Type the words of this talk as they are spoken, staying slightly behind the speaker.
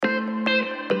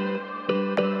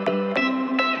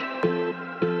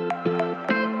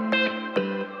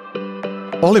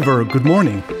Oliver, good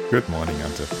morning. Good morning,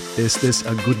 Ante. Is this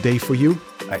a good day for you?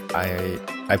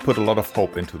 I put a lot of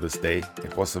hope into this day.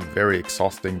 It was a very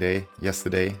exhausting day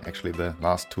yesterday, actually the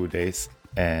last 2 days,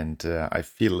 and I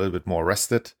feel a little bit more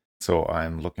rested. So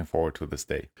I'm looking forward to this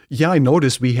day. Yeah, I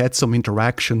noticed we had some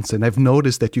interactions, and I've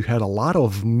noticed that you had a lot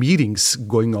of meetings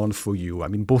going on for you. I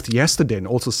mean, both yesterday and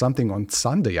also something on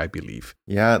Sunday, I believe.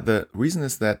 Yeah, the reason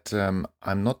is that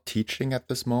I'm not teaching at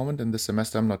this moment. In this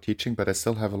semester, I'm not teaching, but I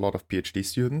still have a lot of PhD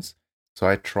students. So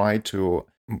I try to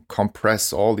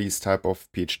compress all these type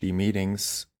of PhD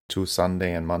meetings to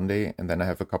Sunday and Monday. And then I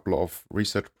have a couple of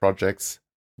research projects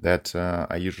that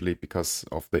I usually, because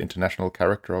of the international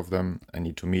character of them, I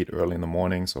need to meet early in the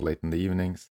mornings or late in the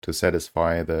evenings to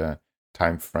satisfy the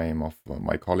time frame of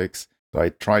my colleagues. So I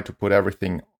try to put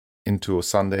everything into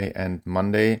Sunday and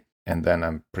Monday, and then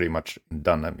I'm pretty much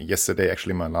done. Yesterday,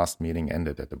 actually, my last meeting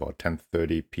ended at about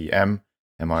 10:30 p.m.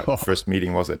 and my first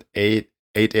meeting was at 8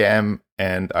 a.m.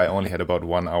 and I only had about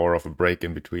 1 hour of a break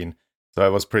in between. So I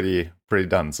was pretty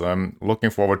done. So I'm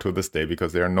looking forward to this day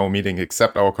because there are no meetings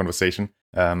except our conversation.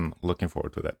 Looking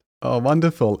forward to that. Oh,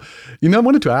 wonderful. You know, I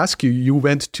wanted to ask you, you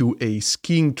went to a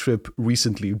skiing trip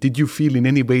recently. Did you feel in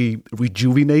any way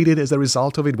rejuvenated as a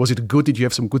result of it? Was it good? Did you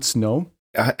have some good snow?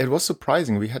 It was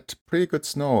surprising. We had pretty good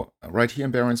snow. Right here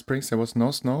in Barron Springs, there was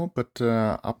no snow, but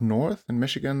up north in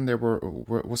Michigan, there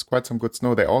was quite some good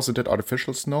snow. They also did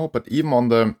artificial snow, but even on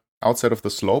the outside of the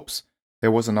slopes,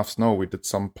 there was enough snow. We did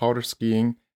some powder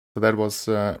skiing, so that was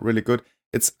really good.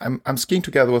 I'm skiing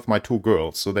together with my two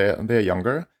girls, so they're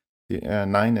younger,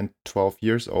 9 and 12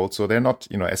 years old. So they're not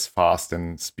as fast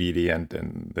and speedy,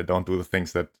 and they don't do the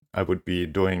things that I would be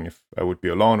doing if I would be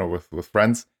alone or with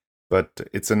friends. But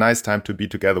it's a nice time to be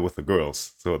together with the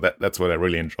girls. So that's what I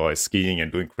really enjoy: skiing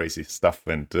and doing crazy stuff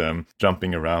and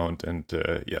jumping around. And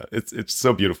it's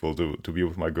so beautiful to be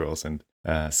with my girls and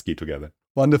ski together.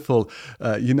 Wonderful.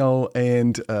 I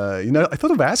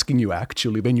thought of asking you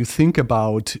actually, when you think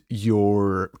about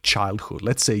your childhood,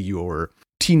 let's say your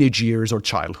teenage years or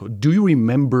childhood, do you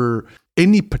remember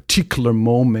any particular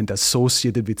moment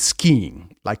associated with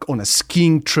skiing, like on a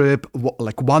skiing trip,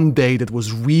 like one day that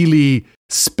was really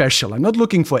special? I'm not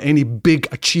looking for any big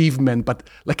achievement, but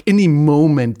like any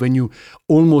moment when you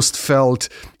almost felt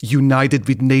united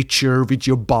with nature, with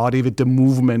your body, with the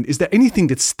movement. Is there anything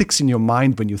that sticks in your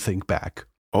mind when you think back?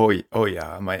 Oh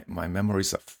yeah, my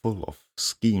memories are full of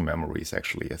skiing memories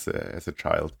actually as a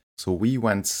child. So we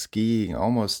went skiing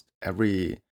almost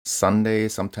every Sunday,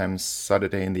 sometimes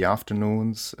Saturday in the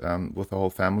afternoons with the whole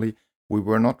family. We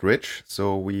were not rich,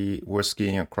 so we were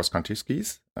skiing cross-country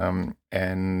skis, and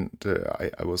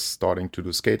I was starting to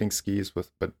do skating skis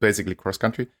but basically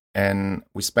cross-country. And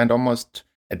we spent almost,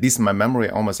 at least in my memory,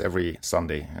 almost every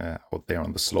Sunday out there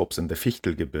on the slopes in the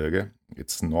Fichtelgebirge.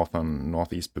 It's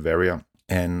northeast Bavaria,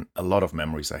 and a lot of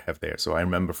memories I have there. So I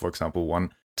remember, for example,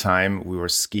 one time we were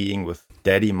skiing with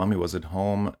Daddy. Mommy was at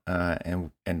home,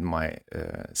 and my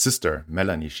sister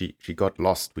Melanie. She got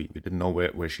lost. We didn't know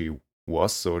where she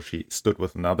was, so she stood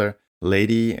with another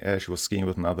lady. She was skiing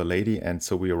with another lady, and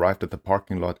so we arrived at the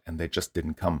parking lot, and they just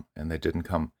didn't come.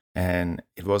 And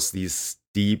it was these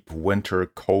deep winter,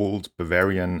 cold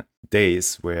Bavarian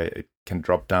days where it can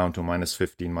drop down to minus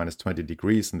 15, minus 20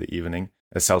 degrees in the evening,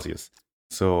 Celsius.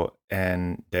 So,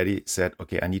 and Daddy said,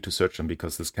 okay, I need to search them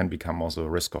because this can become also a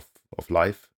risk of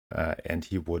life. And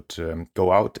he would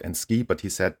go out and ski. But he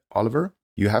said, Oliver,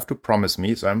 you have to promise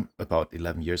me. So I'm about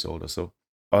 11 years old or so.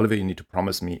 Oliver, you need to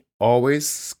promise me always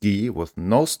ski with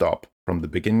no stop from the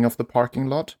beginning of the parking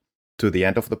lot to the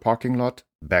end of the parking lot,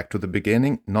 back to the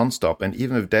beginning, nonstop. And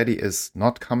even if Daddy is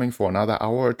not coming for another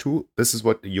hour or two, this is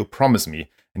what you promise me.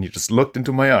 And he just looked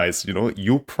into my eyes,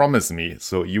 you promise me.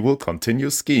 So you will continue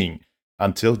skiing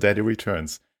until Daddy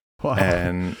returns. Wow.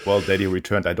 And Daddy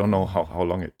returned. I don't know how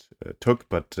long it took,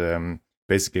 but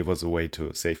basically it was a way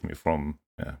to save me from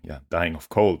dying of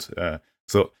cold.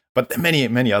 But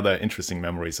many other interesting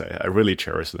memories. I really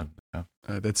cherish them. Yeah.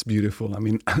 That's beautiful. I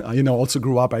mean, I also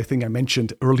grew up. I think I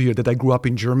mentioned earlier that I grew up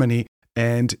in Germany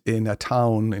and in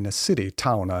a city,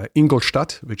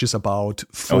 Ingolstadt, which is about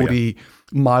 40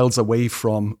 miles away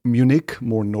from Munich,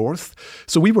 more north.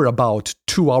 So we were about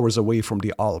 2 hours away from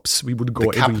the Alps. We would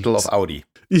go the capital of Audi.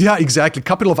 Yeah, exactly.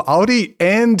 Capital of Audi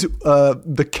and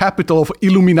the capital of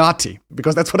Illuminati,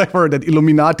 because that's what I've heard, that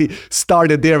Illuminati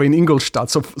started there in Ingolstadt.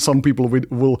 So some people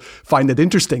will find that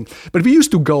interesting. But we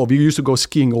used to go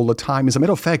skiing all the time. As a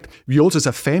matter of fact, we also as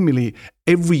a family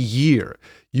every year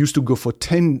used to go for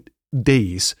 10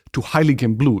 days to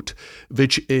Heiligenblut,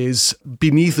 which is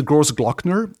beneath the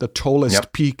Großglockner, the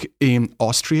tallest peak in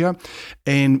Austria.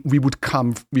 And we would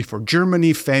come for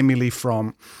Germany, family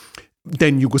from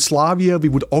then Yugoslavia. We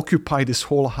would occupy this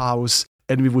whole house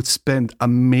and we would spend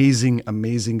amazing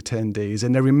 10 days.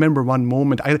 And I remember one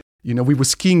moment, we were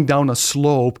skiing down a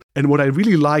slope, and what I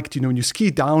really liked, when you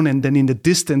ski down and then in the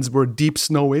distance where deep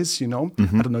snow is, I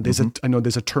don't know, I know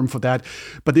there's a term for that,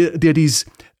 but there are these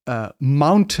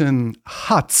mountain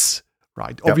huts,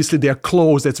 right? Yep. Obviously they're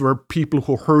closed. That's where people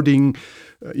who are herding,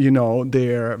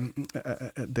 their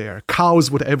cows,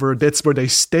 whatever, that's where they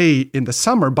stay in the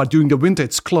summer, but during the winter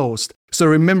it's closed. So I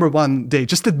remember one day,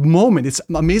 just that moment, it's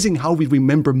amazing how we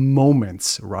remember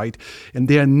moments, right? And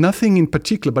they are nothing in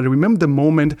particular, but I remember the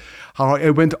moment how I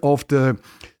went off the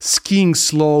skiing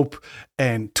slope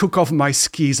and took off my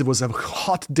skis. It was a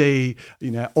hot day,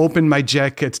 opened my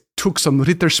jacket, took some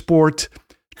Rittersport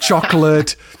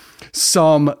chocolate,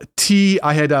 some tea.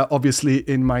 I had obviously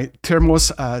in my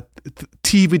thermos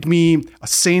tea with me, a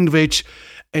sandwich,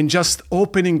 and just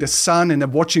opening the sun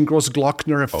and watching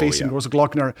Grossglockner, facing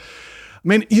Grossglockner. I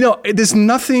mean, there's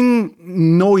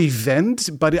no event,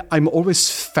 but I'm always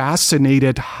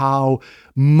fascinated how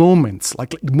moments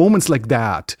like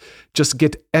that just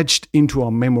get etched into our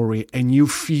memory, and you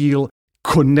feel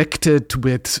connected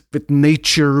with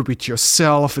nature, with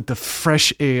yourself, with the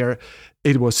fresh air.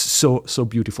 It was so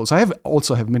beautiful. So I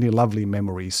also have many lovely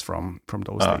memories from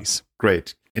those days.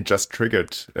 Great. It just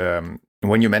triggered,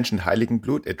 when you mentioned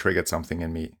Heiligenblut, it triggered something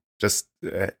in me. Just,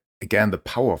 again, the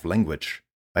power of language,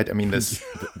 right? I mean, this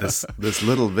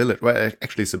little village, well,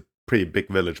 actually it's a pretty big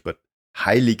village, but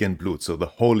Heiligenblut, so the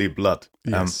holy blood,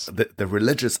 yes. The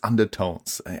religious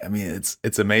undertones. I mean,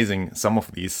 it's amazing. Some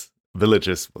of these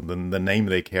villages, the name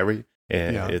they carry,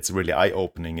 it's really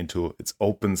eye-opening. It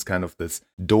opens kind of this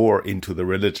door into the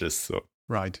religious. So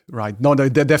right. No,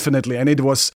 definitely. And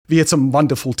we had some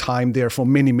wonderful time there for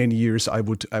many, many years. I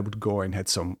would go and had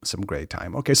some great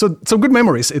time. Okay, so some good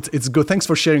memories. It's good. Thanks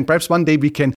for sharing. Perhaps one day we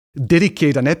can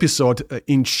dedicate an episode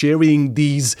in sharing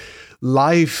these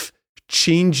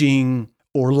life-changing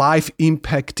or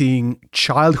life-impacting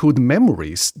childhood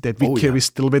memories that we carry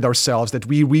still with ourselves, that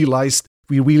we realized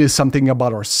we realize something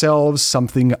about ourselves,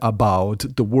 something about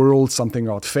the world, something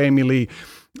about family.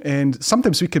 And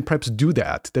sometimes we can perhaps do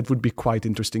that. That would be quite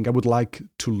interesting. I would like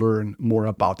to learn more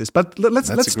about this. But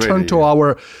let's turn to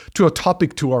our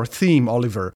topic, to our theme,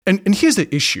 Oliver. And here's the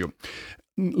issue.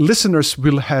 Listeners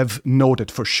will have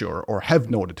noted for sure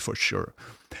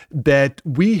that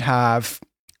we have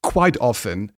quite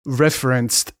often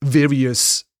referenced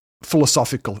various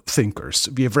philosophical thinkers.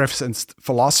 We have referenced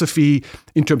philosophy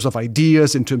in terms of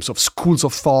ideas, in terms of schools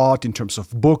of thought, in terms of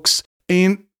books.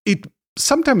 And it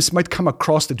sometimes might come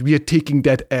across that we are taking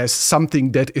that as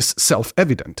something that is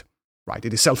self-evident, right?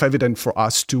 It is self-evident for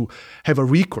us to have a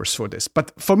recourse for this.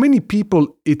 But for many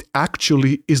people, it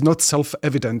actually is not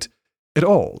self-evident at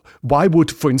all. Why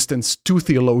would, for instance, two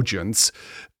theologians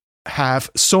have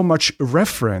so much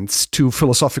reference to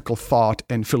philosophical thought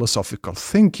and philosophical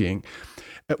thinking?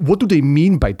 What do they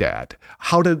mean by that?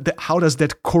 How does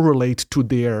that correlate to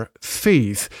their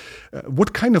faith?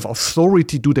 What kind of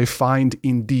authority do they find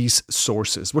in these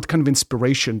sources? What kind of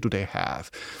inspiration do they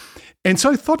have? And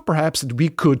so I thought perhaps that we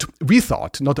thought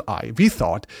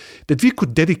that we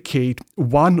could dedicate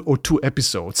 1 or 2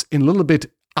 episodes in a little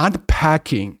bit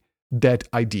unpacking that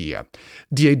idea,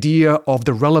 the idea of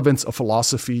the relevance of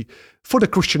philosophy for the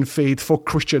Christian faith, for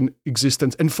Christian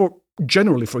existence, and for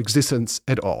generally for existence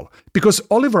at all. Because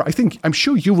Oliver, I'm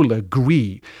sure you will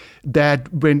agree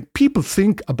that when people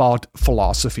think about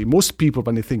philosophy, most people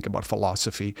when they think about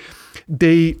philosophy,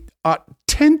 they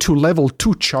tend to level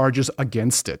 2 charges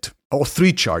against it, or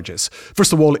 3 charges.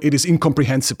 First of all, it is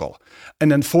incomprehensible.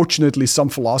 And unfortunately, some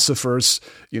philosophers,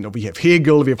 we have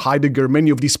Hegel, we have Heidegger, many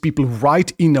of these people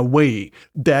write in a way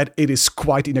that it is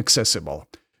quite inaccessible.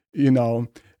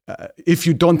 If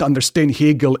you don't understand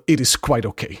Hegel, it is quite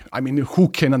okay. I mean, who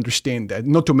can understand that?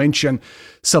 Not to mention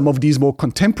some of these more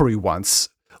contemporary ones,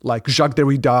 like Jacques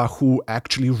Derrida, who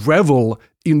actually revel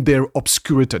in their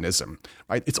obscurantism,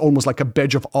 right? It's almost like a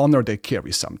badge of honor they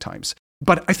carry sometimes.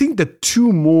 But I think that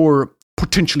 2 more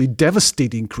potentially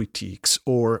devastating critiques,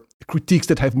 or critiques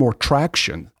that have more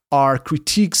traction, are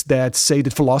critiques that say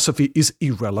that philosophy is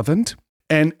irrelevant,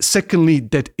 and secondly,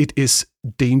 that it is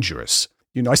dangerous.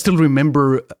 I still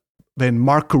remember when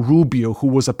Marco Rubio, who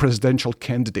was a presidential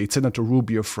candidate, Senator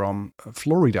Rubio from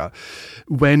Florida,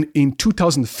 when in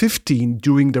 2015,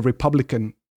 during the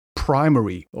Republican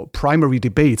primary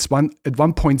debates, at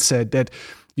one point said that,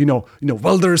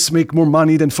 welders make more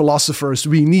money than philosophers.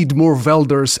 We need more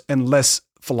welders and less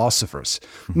philosophers.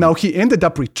 Now, he ended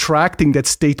up retracting that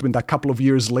statement a couple of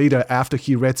years later after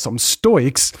he read some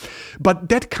Stoics, but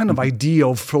that kind of idea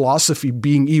of philosophy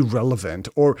being irrelevant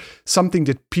or something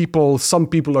that some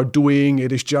people are doing,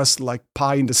 it is just like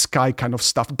pie in the sky kind of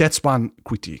stuff, that's one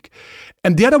critique.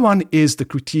 And the other one is the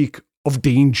critique of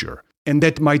danger. And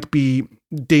that might be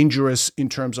dangerous in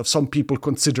terms of some people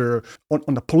consider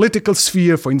on the political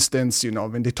sphere, for instance,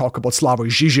 when they talk about Slavoj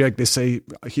Žižek, they say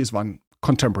he's one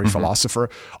contemporary philosopher.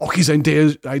 Oh, his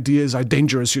ideas are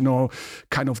dangerous,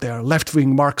 kind of they're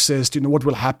left-wing Marxist. What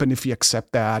will happen if we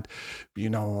accept that?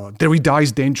 Derrida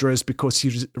is dangerous because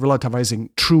he's relativizing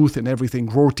truth and everything.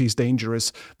 Rorty is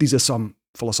dangerous. These are some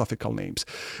philosophical names.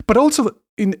 But also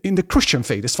in the Christian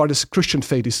faith, as far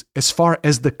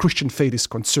as the Christian faith is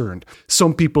concerned,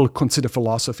 some people consider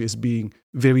philosophy as being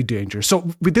very dangerous. So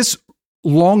with this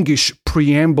longish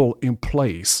preamble in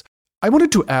place, I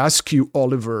wanted to ask you,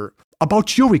 Oliver,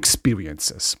 about your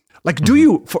experiences. Like,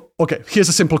 here's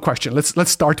a simple question.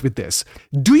 Let's start with this.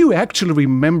 Do you actually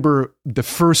remember the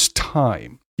first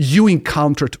time you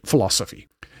encountered philosophy?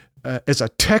 As a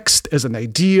text, as an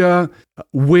idea,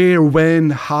 where,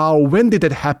 when, how, when did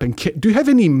it happen? Do you have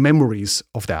any memories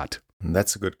of that?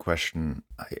 That's a good question.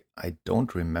 I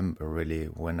don't remember really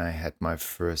when I had my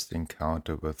first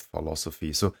encounter with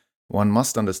philosophy. So one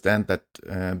must understand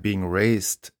that being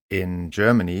raised in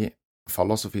Germany,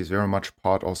 philosophy is very much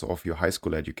part also of your high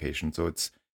school education. So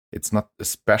it's not a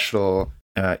special,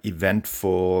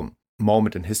 eventful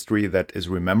moment in history that is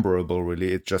rememberable,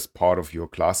 really. It's just part of your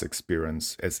class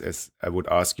experience. As I would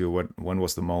ask you, when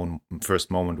was the first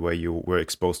moment where you were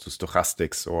exposed to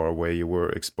stochastics or where you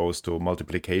were exposed to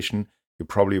multiplication? You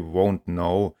probably won't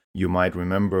know. You might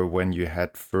remember when you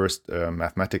had first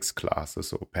mathematics classes,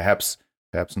 so perhaps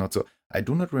not. So I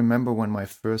do not remember when my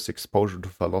first exposure to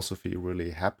philosophy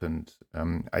really happened.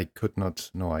 I could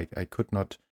not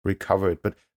recover it,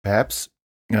 but perhaps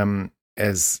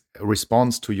as a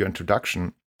response to your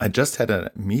introduction, I just had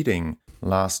a meeting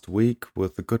last week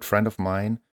with a good friend of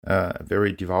mine, a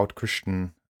very devout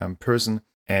Christian person,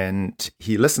 and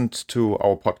he listened to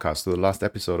our podcast, to the last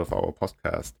episode of our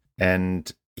podcast,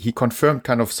 and he confirmed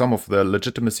kind of some of the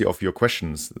legitimacy of your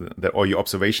questions or your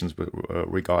observations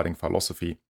regarding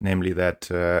philosophy, namely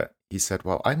that he said,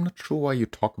 well, I'm not sure why you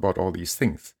talk about all these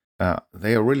things.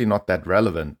 They are really not that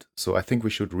relevant, so I think we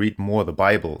should read more the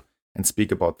Bible and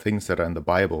speak about things that are in the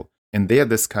Bible. And there,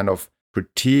 this kind of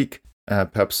critique,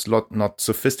 perhaps not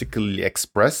sophisticately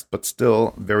expressed, but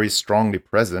still very strongly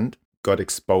present, got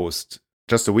exposed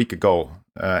just a week ago.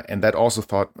 And that also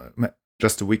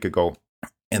just a week ago.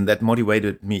 And that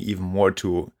motivated me even more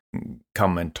to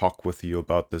come and talk with you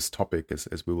about this topic,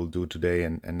 as we will do today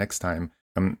and next time.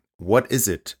 What is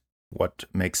it? What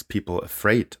makes people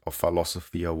afraid of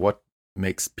philosophy, or what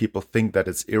makes people think that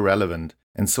it's irrelevant?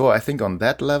 And so I think on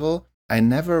that level, I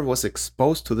never was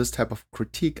exposed to this type of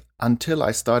critique until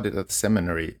I started at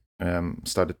seminary,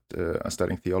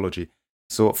 studying theology.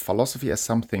 So philosophy as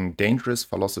something dangerous,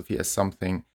 philosophy as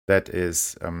something that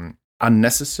is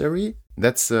unnecessary,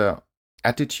 that's an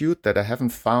attitude that I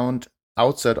haven't found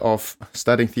outside of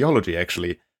studying theology,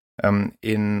 actually.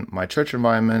 In my church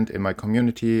environment, in my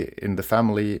community, in the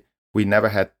family, we never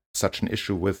had such an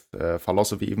issue with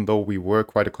philosophy, even though we were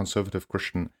quite a conservative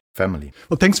Christian family.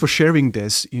 Well, thanks for sharing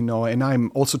this, and I'm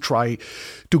also trying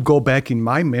to go back in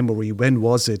my memory. When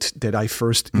was it that I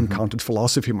first encountered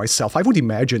philosophy myself? I would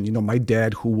imagine, my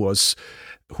dad who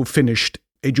finished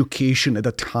education at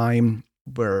a time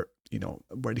where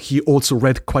he also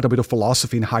read quite a bit of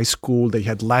philosophy in high school. They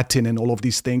had Latin and all of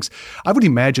these things. I would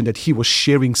imagine that he was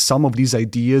sharing some of these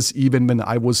ideas even when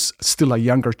I was still a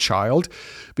younger child,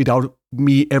 without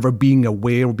me ever being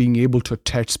aware or being able to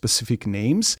attach specific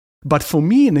names. But for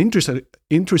me, an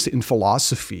interest in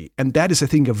philosophy, and that is, I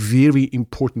think, a very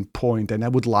important point, and I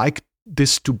would like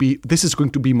this is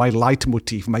going to be my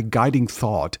leitmotif, my guiding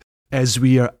thought, as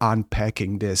we are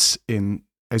unpacking this in,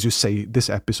 as you say, this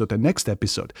episode and next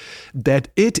episode, that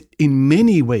it in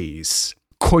many ways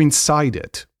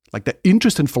coincided, like the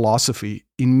interest in philosophy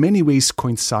in many ways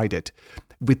coincided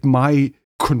with my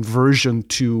conversion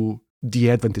to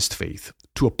the Adventist faith,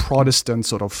 to a Protestant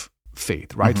sort of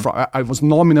faith, right? I was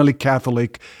nominally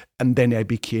Catholic, and then I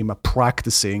became a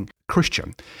practicing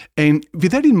Christian. And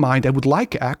with that in mind, I would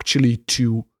like actually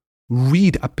to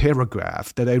read a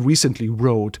paragraph that I recently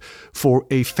wrote for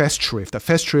a Festschrift. A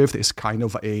Festschrift is kind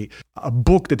of a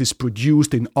book that is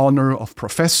produced in honor of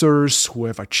professors who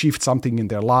have achieved something in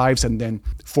their lives, and then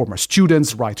former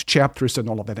students write chapters and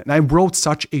all of that. And I wrote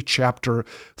such a chapter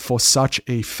for such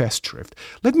a Festschrift.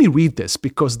 Let me read this,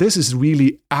 because this is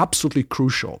really absolutely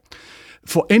crucial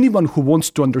for anyone who wants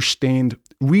to understand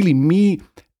really me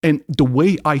and the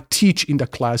way I teach in the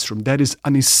classroom. That is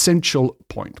an essential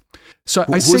point. So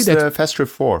I say that the festival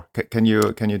for? Can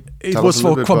you it tell was us a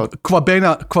little for bit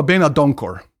about? Kwabena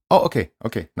Donkor. Oh, okay,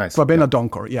 nice. Kwabena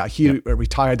Donkor. Yeah, he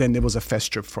retired and there was a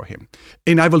fest trip for him.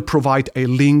 And I will provide a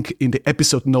link in the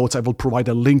episode notes. I will provide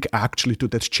a link actually to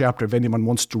that chapter. If anyone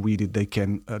wants to read it, they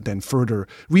can then further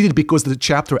read it, because the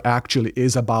chapter actually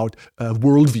is about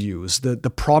worldviews, the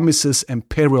promises and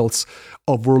perils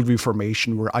of worldview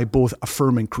formation, where I both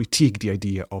affirm and critique the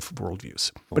idea of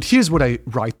worldviews. But here's what I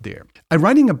write there. I'm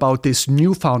writing about this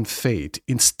newfound faith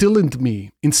instilled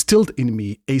in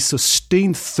me a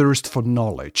sustained thirst for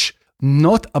knowledge,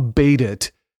 not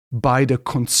abated by the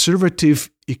conservative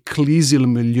ecclesial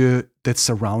milieu that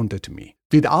surrounded me.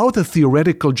 Without a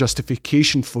theoretical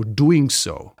justification for doing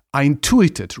so, I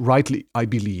intuited, rightly I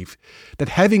believe, that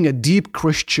having a deep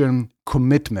Christian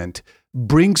commitment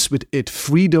brings with it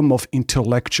freedom of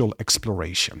intellectual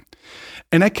exploration.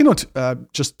 And I cannot,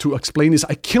 just to explain this,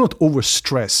 I cannot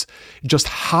overstress just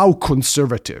how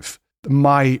conservative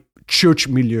my church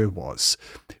milieu was.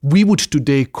 We would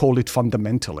today call it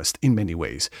fundamentalist in many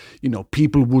ways.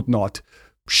 People would not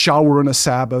shower on a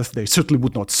Sabbath. They certainly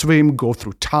would not swim, go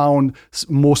through town.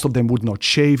 Most of them would not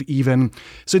shave even.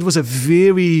 So it was a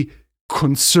very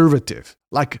conservative,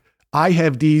 like I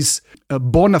have these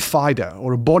bona fide,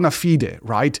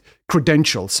 right,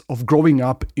 credentials of growing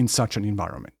up in such an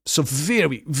environment. So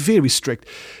very, very strict.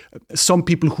 Some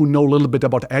people who know a little bit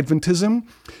about Adventism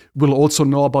will also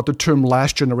know about the term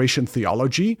last generation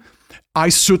theology. I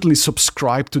certainly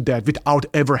subscribe to that without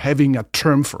ever having a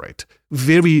term for it.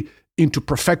 Very into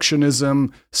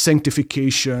perfectionism,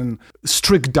 sanctification,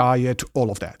 strict diet,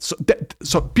 all of that.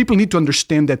 So people need to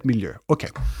understand that milieu. Okay.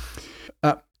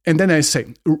 And then I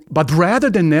say, but rather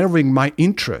than narrowing my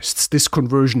interests, this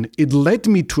conversion, it led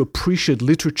me to appreciate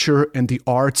literature and the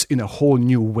arts in a whole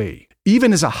new way.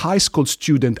 Even as a high school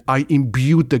student, I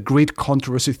imbued the great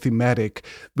controversy thematic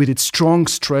with its strong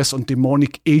stress on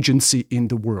demonic agency in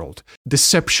the world,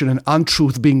 deception and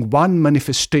untruth being one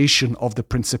manifestation of the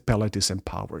principalities and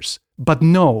powers. But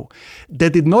no,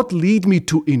 that did not lead me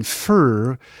to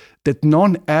infer that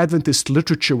non-Adventist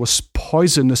literature was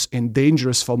poisonous and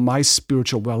dangerous for my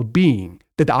spiritual well-being,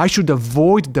 that I should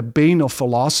avoid the bane of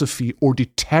philosophy or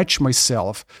detach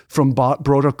myself from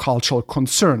broader cultural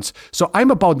concerns. So I'm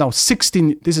about now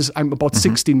 16, I'm about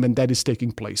 16 when that is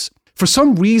taking place. For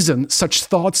some reason, such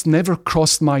thoughts never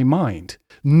crossed my mind,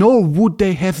 nor would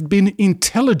they have been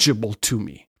intelligible to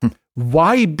me.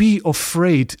 Why be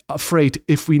afraid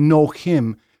if we know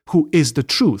him who is the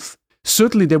truth?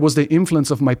 Certainly there was the influence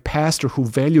of my pastor, who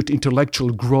valued intellectual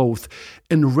growth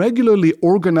and regularly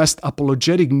organized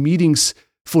apologetic meetings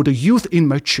for the youth in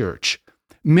my church,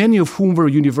 many of whom were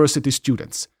university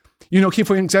students. He,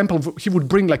 for example, he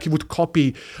would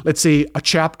copy, let's say, a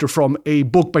chapter from a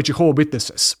book by Jehovah's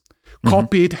Witnesses.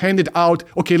 Copy it, hand it out.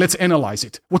 Okay, let's analyze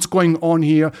it. What's going on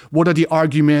here? What are the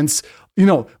arguments?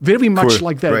 Very much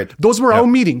like that. Right. Those were our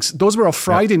meetings. Those were our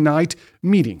Friday night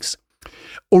meetings.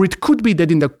 Or it could be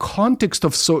that in the context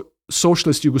of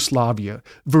socialist Yugoslavia,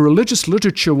 the religious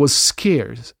literature was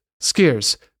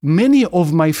scarce. Many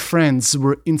of my friends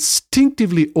were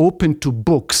instinctively open to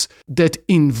books that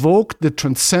invoked the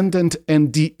transcendent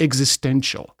and the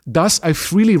existential. Thus, I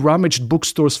freely rummaged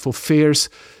bookstores for fares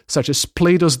such as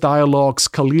Plato's Dialogues,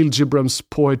 Khalil Gibran's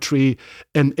poetry,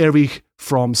 and Erich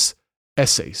Fromm's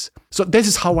essays. So this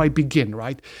is how I begin,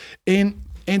 right?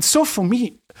 And so for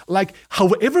me, like,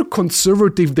 however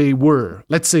conservative they were,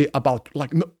 let's say about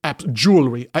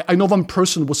jewelry. I know one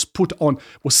person was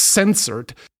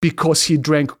censored because he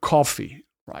drank coffee,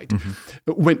 right?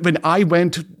 When I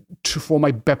went for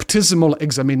my baptismal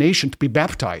examination to be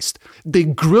baptized, they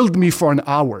grilled me for an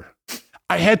hour.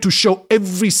 I had to show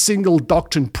every single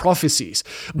doctrine, prophecies.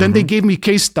 Then they gave me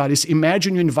case studies.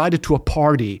 Imagine you're invited to a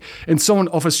party and someone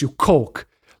offers you Coke,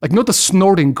 like not the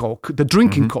snorting Coke, the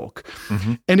drinking Coke.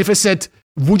 And if I said,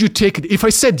 would you take it? If I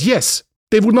said yes,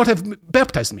 they would not have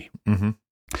baptized me.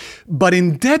 But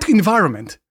in that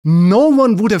environment, no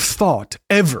one would have thought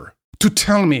ever to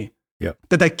tell me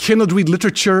that I cannot read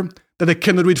literature, that I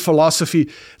cannot read philosophy.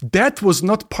 That was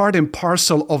not part and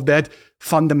parcel of that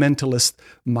fundamentalist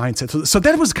mindset. So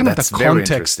that was kind of the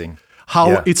context,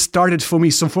 how it started for me.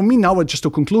 So for me now, just to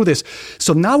conclude this,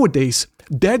 so nowadays,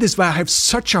 that is why I have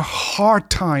such a hard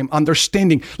time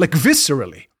understanding, like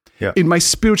viscerally, in my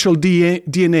spiritual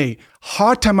DNA,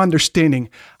 hard time understanding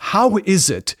how is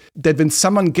it that when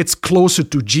someone gets closer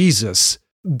to Jesus,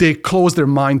 they close their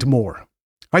mind more.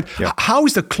 right? Yeah. How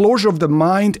is the closure of the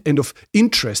mind and of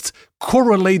interests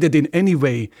correlated in any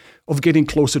way of getting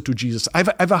closer to Jesus? I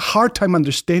have a hard time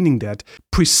understanding that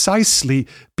precisely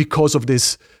because of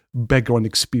this background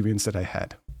experience that I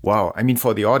had. Wow. I mean,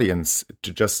 for the audience,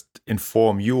 to just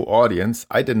inform you audience,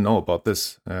 I didn't know about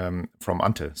this from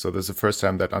Ante. So this is the first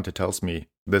time that Ante tells me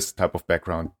this type of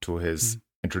background to his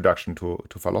introduction to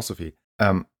philosophy.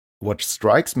 What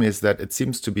strikes me is that it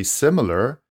seems to be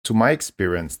similar to my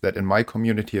experience, that in my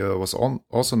community there was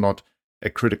also not a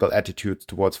critical attitude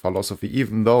towards philosophy,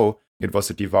 even though it was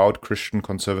a devout Christian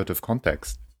conservative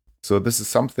context. So this is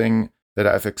something that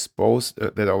I've exposed,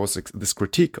 this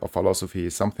critique of philosophy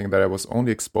is something that I was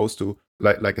only exposed to,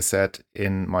 like I said,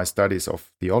 in my studies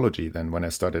of theology, then when I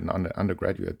studied in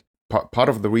undergraduate. Part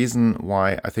of the reason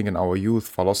why I think in our youth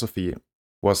philosophy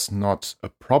was not a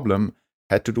problem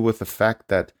had to do with the fact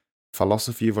that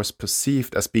philosophy was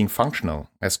perceived as being functional,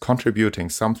 as contributing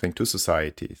something to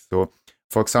society. So,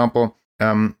 for example,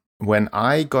 when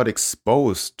I got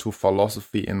exposed to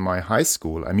philosophy in my high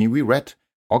school, I mean, we read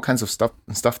all kinds of stuff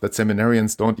that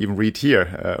seminarians don't even read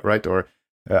here, right? Or,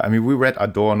 we read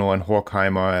Adorno and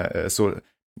Horkheimer.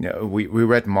 We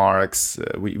read Marx.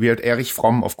 We read Erich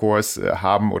Fromm, of course,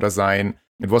 Haben oder Sein.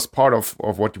 It was part of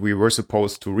what we were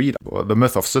supposed to read. Or the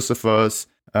Myth of Sisyphus,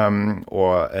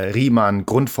 or Riemann,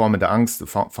 Grundformen der Angst, the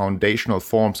foundational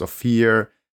forms of fear.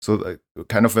 So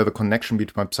kind of where the connection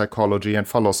between psychology and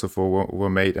philosophy were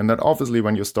made. And that obviously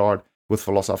when you start with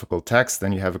philosophical texts,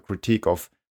 then you have a critique of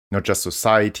not just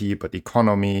society, but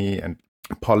economy and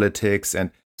politics.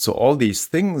 And so all these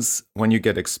things, when you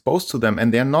get exposed to them,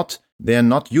 and they're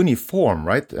not uniform,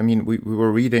 right? I mean, we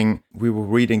were reading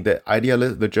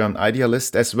the German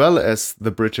idealist as well as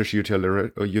the British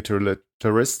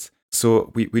utilitarists.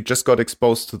 So we just got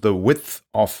exposed to the width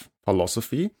of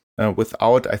philosophy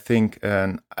without, I think,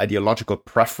 an ideological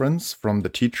preference from the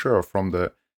teacher or from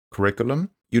the curriculum.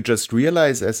 You just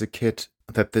realize as a kid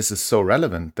that this is so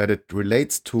relevant, that it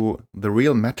relates to the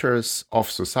real matters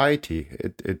of society.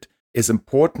 It is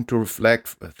important to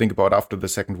think about after the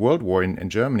Second World War in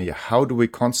Germany. How do we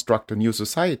construct a new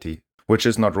society, which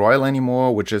is not royal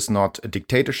anymore, which is not a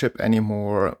dictatorship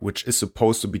anymore, which is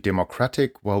supposed to be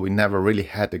democratic? Well, we never really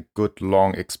had a good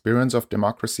long experience of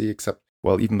democracy, except,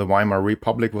 well, even the Weimar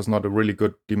Republic was not a really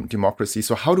good democracy.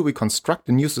 So how do we construct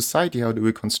a new society? How do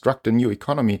we construct a new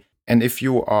economy? And if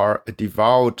you are a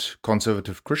devout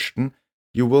conservative Christian,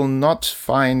 you will not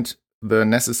find the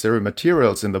necessary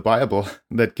materials in the Bible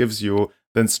that gives you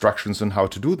the instructions on how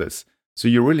to do this. So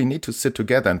you really need to sit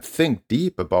together and think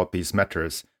deep about these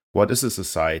matters. What is a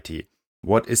society?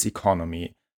 What is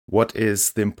economy? What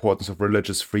is the importance of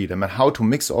religious freedom? And how to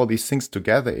mix all these things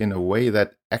together in a way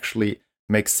that actually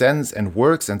makes sense and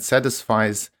works and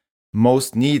satisfies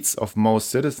most needs of most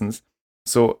citizens.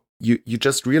 So you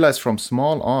just realize from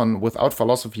small on, without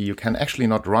philosophy, you can actually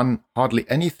not run hardly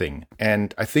anything.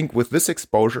 And I think with this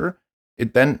exposure,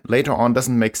 it then later on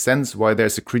doesn't make sense why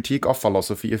there's a critique of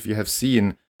philosophy if you have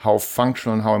seen how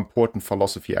functional and how important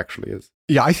philosophy actually is.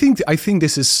 Yeah, I think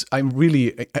this is, I'm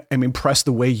impressed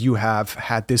the way you have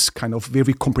had this kind of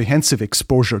very comprehensive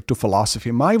exposure to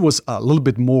philosophy. Mine was a little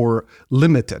bit more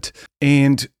limited.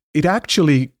 And it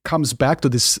actually comes back to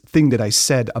this thing that I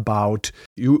said about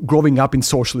you growing up in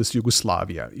socialist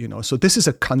Yugoslavia, So this is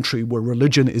a country where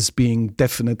religion is being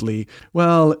definitely,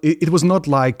 well, it was not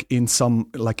like in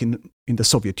the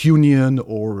Soviet Union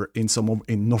or in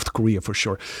North Korea for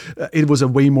sure. It was a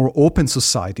way more open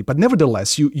society, but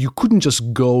nevertheless, you couldn't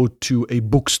just go to a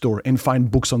bookstore and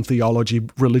find books on theology,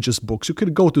 religious books. You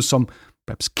could go to some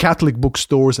perhaps Catholic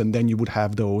bookstores, and then you would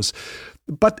have those.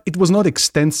 But it was not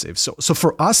extensive. So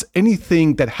for us,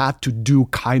 anything that had to do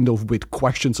kind of with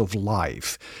questions of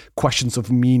life, questions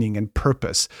of meaning and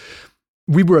purpose,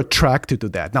 we were attracted to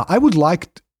that. Now, I would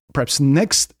like, perhaps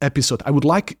next episode, I would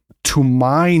like to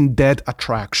mine that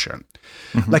attraction.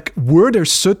 Mm-hmm. Like, were there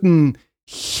certain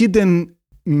hidden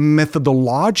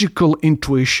methodological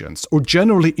intuitions or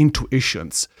generally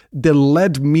intuitions that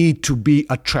led me to be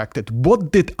attracted?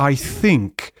 What did I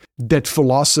think that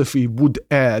philosophy would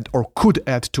add or could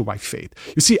add to my faith?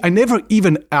 You see, I never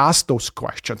even asked those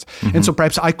questions. Mm-hmm. And so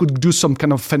perhaps I could do some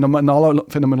kind of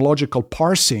phenomenological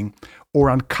parsing or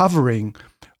uncovering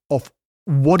of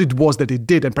what it was that it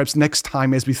did. And perhaps next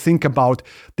time, as we think about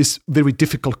this very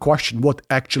difficult question, what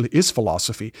actually is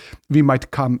philosophy, we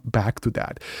might come back to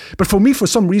that. But for me, for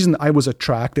some reason, I was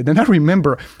attracted. And I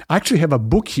remember I actually have a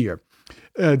book here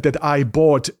that I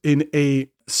bought in a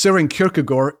Søren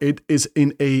Kierkegaard. It is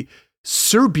in a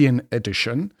Serbian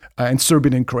edition. And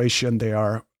Serbian and Croatian, they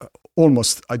are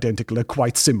almost identical, they're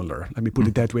quite similar. Let me put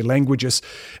it that way, languages.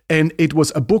 And it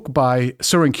was a book by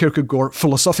Søren Kierkegaard,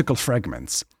 Philosophical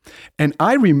Fragments. And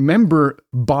I remember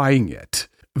buying it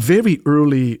very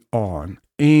early on.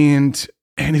 And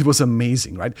it was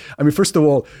amazing, right? I mean, first of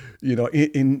all,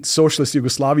 in socialist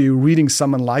Yugoslavia, you're reading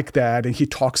someone like that, and he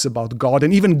talks about God.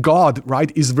 And even God,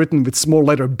 right, is written with small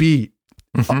letter B.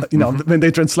 When they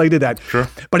translated that. Sure.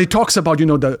 But it talks about,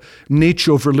 the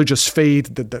nature of religious faith,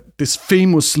 this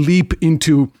famous leap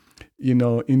into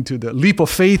the leap of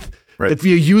faith that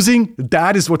we are using.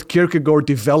 That is what Kierkegaard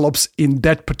develops in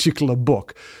that particular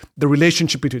book. The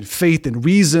relationship between faith and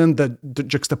reason, the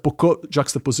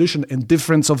juxtaposition and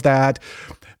difference of that.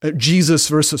 Jesus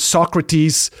versus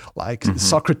Socrates,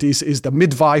 Socrates is the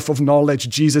midwife of knowledge.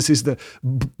 Jesus is the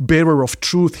bearer of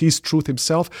truth. He's truth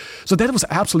himself. So that was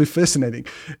absolutely fascinating.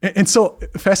 And so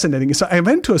fascinating. So I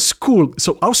went to a school.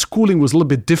 So our schooling was a little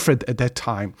bit different at that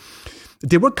time.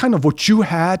 They were kind of what you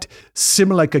had,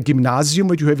 similar like a gymnasium,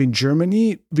 what you have in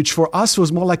Germany, which for us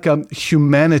was more like a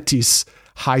humanities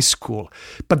high school.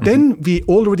 But then we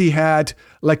already had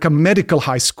like a medical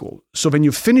high school. So when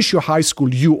you finish your high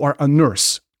school, you are a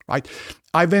nurse, right?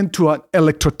 I went to an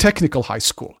electrotechnical high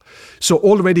school. So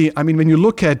already, I mean, when you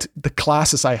look at the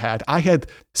classes I had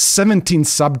 17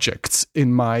 subjects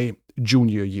in my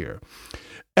junior year.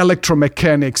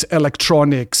 Electromechanics,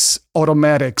 electronics,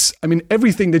 automatics. I mean,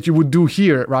 everything that you would do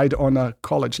here, right, on a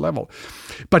college level.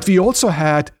 But we also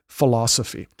had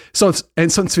philosophy.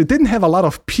 Since we didn't have a lot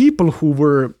of people who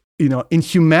were, in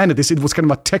humanities, it was kind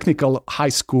of a technical high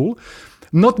school.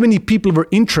 Not many people were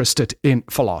interested in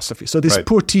philosophy. So this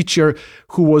poor teacher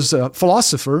who was a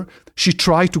philosopher, she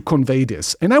tried to convey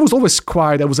this. And I was always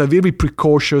quiet. I was a very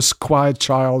precocious, quiet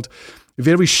child.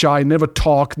 Very shy, never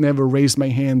talked, never raised my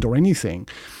hand or anything.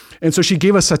 And so she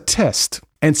gave us a test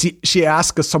and she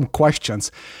asked us some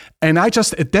questions. And I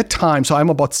just, at that time, so I'm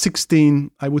about 16,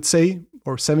 I would say,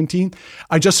 or 17,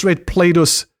 I just read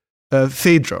Plato's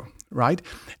Phaedra, right?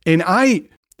 And I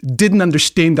didn't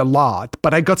understand a lot,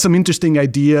 but I got some interesting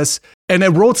ideas. And I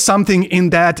wrote something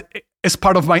in that as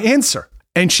part of my answer.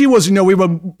 And she was, we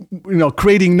were,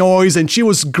 creating noise, and she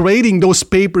was grading those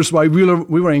papers while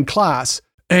we were in class.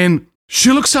 And she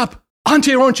looks up,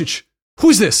 Ante Rončić,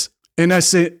 who's this? And I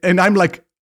say, and I'm like,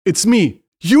 it's me.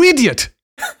 You idiot.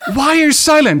 Why are you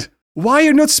silent? Why are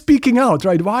you not speaking out,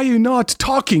 right? Why are you not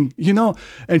talking,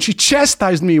 And she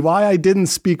chastised me why I didn't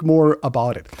speak more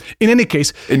about it. In any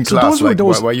case. In class, those were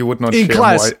those, why you would not in share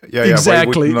class, more. Yeah,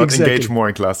 exactly. Why you would not exactly. engage more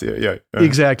in class. Yeah.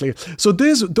 Exactly. So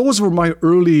those were my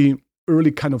early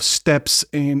kind of steps.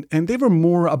 And they were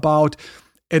more about,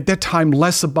 at that time,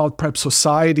 less about perhaps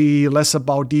society, less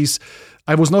about these.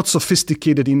 I was not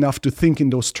sophisticated enough to think in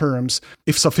those terms,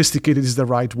 if sophisticated is the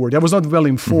right word. I was not well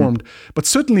informed, but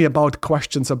certainly about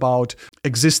questions about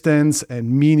existence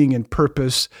and meaning and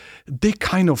purpose. They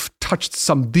kind of touched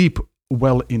some deep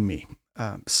well in me.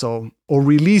 Or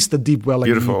released the deep well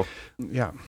Beautiful. In me.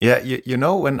 Yeah.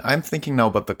 Yeah, when I'm thinking now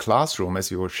about the classroom,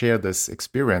 as you will share this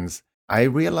experience, I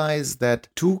realize that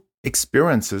two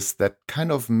experiences that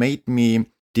kind of made me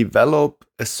develop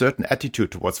a certain attitude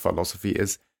towards philosophy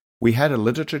is we had a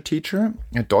literature teacher,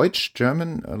 a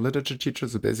Deutsch-German literature teacher,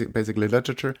 so basically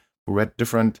literature, who read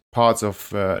different parts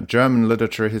of German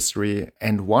literature history.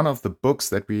 And one of the books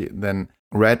that we then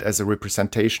read as a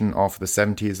representation of the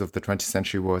 70s of the 20th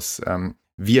century was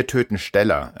Wir töten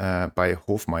Stella by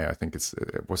Hofmeier, I think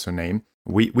it was her name.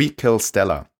 We kill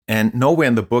Stella. And nowhere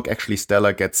in the book actually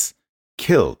Stella gets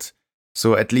killed.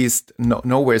 So at least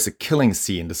nowhere is a killing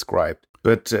scene described.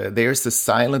 But there's the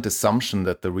silent assumption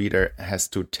that the reader has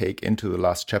to take into the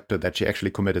last chapter that she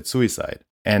actually committed suicide.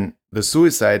 And the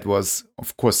suicide was,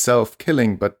 of course,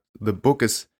 self-killing, but the book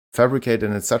is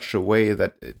fabricated in such a way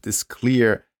that it is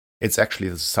clear it's actually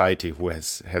the society who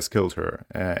has killed her.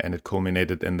 And it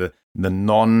culminated in the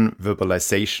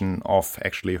non-verbalization of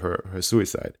actually her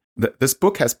suicide. This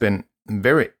book has been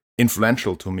very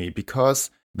influential to me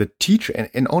because the teacher,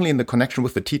 and only in the connection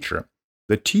with the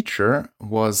teacher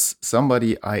was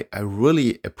somebody I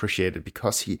really appreciated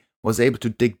because he was able to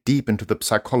dig deep into the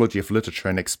psychology of literature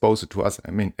and expose it to us.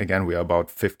 I mean, again, we are about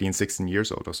 15, 16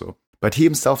 years old or so. But he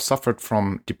himself suffered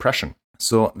from depression.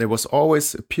 So there was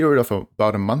always a period of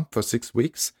about a month or 6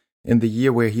 weeks in the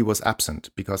year where he was absent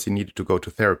because he needed to go to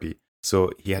therapy.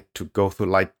 So he had to go through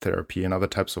light therapy and other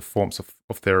types of forms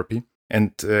of therapy.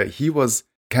 And he was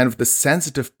kind of the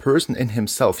sensitive person in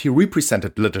himself. He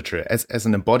represented literature as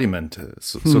an embodiment,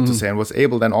 so to say, and was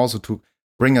able then also to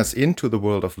bring us into the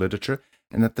world of literature.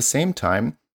 And at the same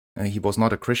time, he was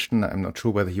not a Christian. I'm not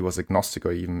sure whether he was agnostic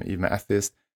or even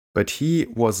atheist, but he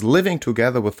was living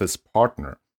together with his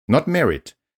partner, not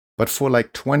married, but for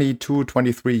like 22,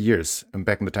 23 years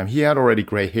back in the time, he had already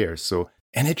gray hair. So,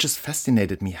 and it just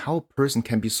fascinated me how a person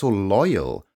can be so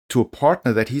loyal to a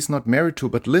partner that he's not married to,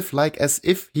 but live like as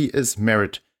if he is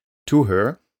married to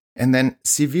her, and then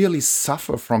severely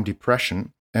suffer from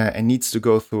depression and needs to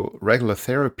go through regular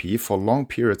therapy for long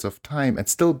periods of time and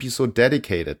still be so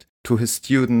dedicated to his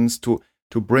students, to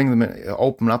bring them in,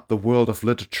 open up the world of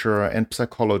literature and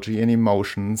psychology and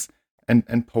emotions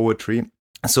and poetry.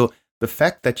 So the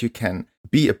fact that you can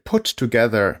be a put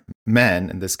together man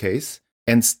in this case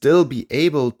and still be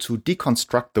able to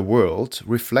deconstruct the world,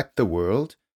 reflect the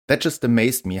world, that just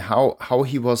amazed me, how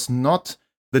he was not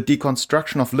the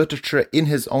deconstruction of literature in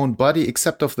his own body,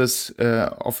 except of this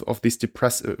of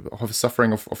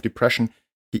suffering of depression.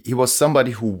 He was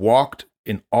somebody who walked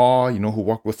in awe, who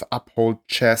walked with uphold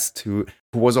chest, who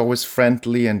was always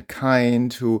friendly and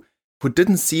kind, who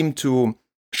didn't seem to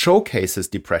showcase his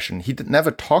depression. He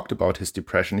never talked about his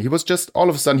depression. He was just, all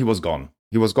of a sudden, he was gone.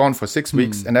 He was gone for 6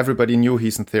 weeks, and everybody knew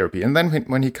he's in therapy. And then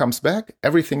when he comes back,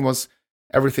 everything was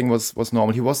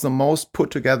normal. He was the most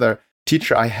put together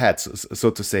teacher I had, so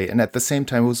to say, and at the same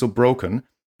time, he was so broken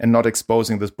and not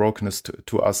exposing this brokenness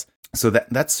to us. So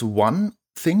that's one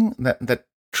thing that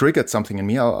triggered something in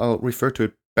me. I'll refer to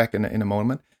it back in a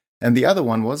moment. And the other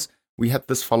one was, we had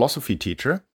this philosophy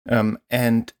teacher,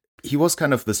 and he was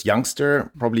kind of this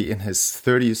youngster, probably in his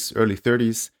 30s, early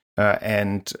 30s,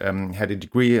 and had a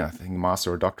degree, I think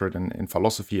master or doctorate in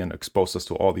philosophy, and exposed us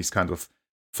to all these kinds of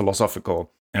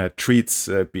philosophical treats.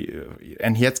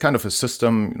 And he had kind of a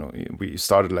system, we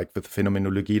started like with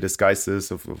Phenomenologie des Geistes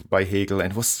by Hegel,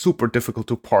 and it was super difficult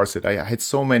to parse it. I had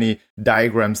so many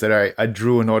diagrams that I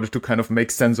drew in order to kind of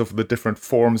make sense of the different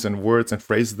forms and words and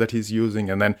phrases that he's using,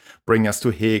 and then bring us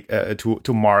to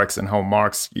to Marx, and how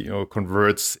Marx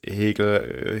converts Hegel,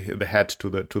 the head to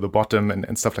the bottom,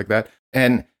 and stuff like that.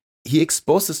 And he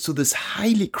exposed us to this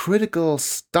highly critical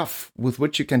stuff with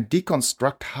which you can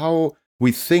deconstruct how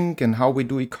we think and how we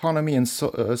do economy and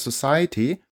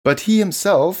society. But he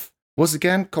himself was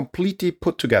again completely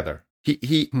put together.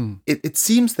 It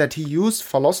seems that he used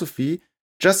philosophy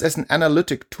just as an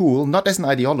analytic tool, not as an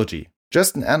ideology,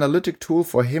 just an analytic tool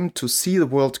for him to see the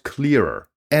world clearer.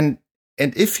 And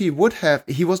if he would have,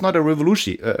 he was not a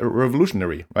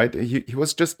revolutionary, right? He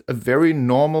was just a very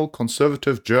normal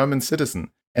conservative German citizen.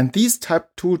 And these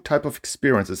two type of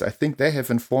experiences, I think they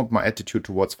have informed my attitude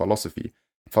towards philosophy.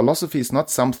 Philosophy is not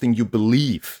something you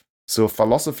believe. So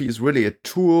philosophy is really a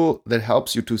tool that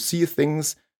helps you to see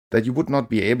things that you would not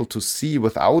be able to see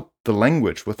without the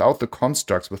language, without the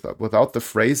constructs, without the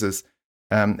phrases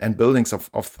and buildings of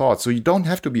thought. So you don't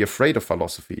have to be afraid of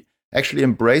philosophy. Actually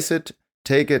embrace it,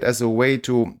 take it as a way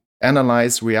to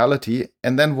analyze reality.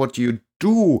 And then what you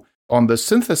do on the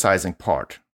synthesizing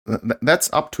part, that's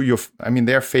up to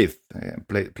their faith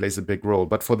plays a big role.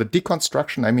 But for the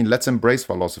deconstruction, let's embrace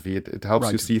philosophy. It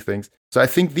helps you see things. So I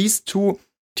think these two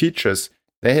teachers,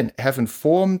 they have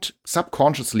informed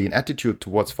subconsciously an attitude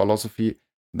towards philosophy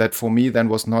that for me then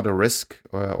was not a risk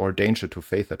or danger to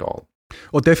faith at all.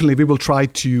 Oh, definitely. We will try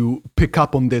to pick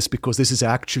up on this, because this is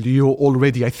actually, you're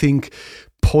already, I think,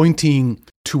 pointing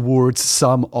towards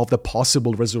some of the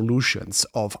possible resolutions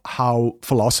of how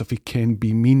philosophy can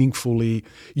be meaningfully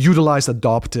utilized,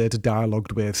 adopted,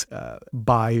 dialogued with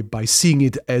by seeing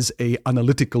it as an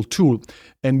analytical tool.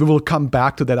 And we will come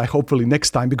back to that, hopefully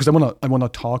next time, because I want to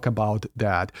talk about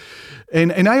that.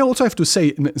 And I also have to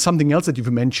say something else that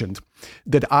you've mentioned,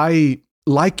 that I,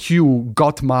 like you,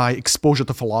 got my exposure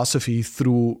to philosophy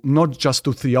through not just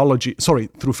through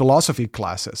through philosophy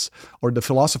classes or the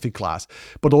philosophy class,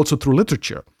 but also through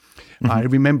literature. Mm-hmm. I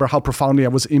remember how profoundly I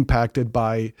was impacted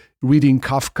by reading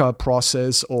Kafka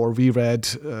Process, or we read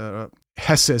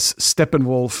Hesse's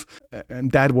Steppenwolf,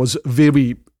 and that was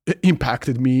very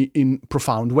impacted me in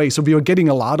profound ways. So we were getting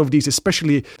a lot of these,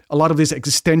 especially a lot of this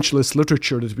existentialist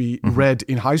literature that we read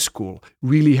in high school,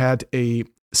 really had a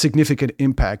significant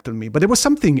impact on me. But there was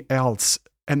something else,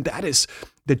 and that is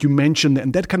that you mentioned,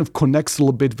 and that kind of connects a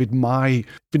little bit with my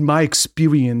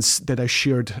experience that I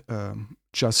shared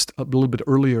just a little bit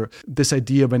earlier. This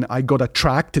idea when I got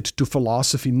attracted to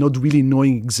philosophy, not really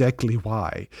knowing exactly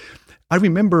why. I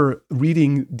remember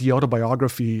reading the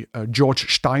autobiography,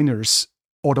 George Steiner's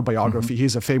autobiography.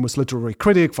 He's a famous literary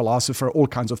critic, philosopher, all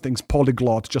kinds of things,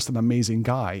 polyglot, just an amazing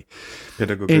guy.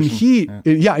 And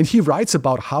he writes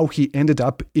about how he ended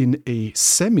up in a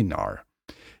seminar.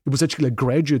 It was actually a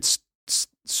graduate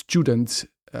student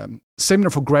seminar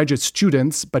for graduate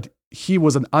students, but he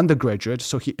was an undergraduate,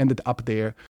 so he ended up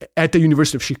there at the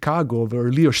University of Chicago,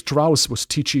 where Leo Strauss was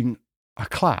teaching a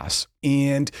class.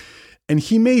 And And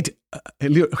he made,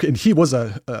 and he was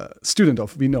a student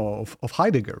of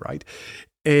Heidegger, right?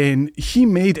 And he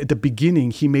made, at the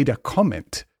beginning, he made a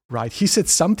comment, right? He said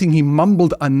something, he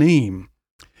mumbled a name.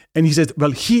 And he said,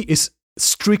 well, he is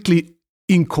strictly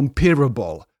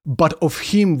incomparable, but of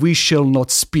him we shall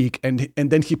not speak. And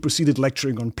then he proceeded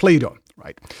lecturing on Plato,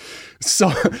 right? So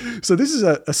this is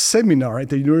a seminar at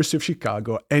the University of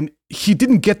Chicago, and he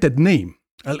didn't get that name.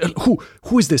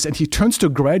 Who is this? And he turns to a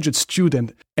graduate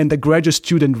student, and the graduate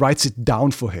student writes it down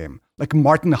for him, like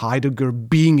Martin Heidegger,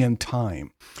 Being and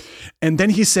Time. And then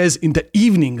he says in the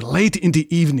evening, late in the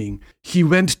evening, he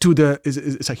went to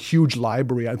it's a huge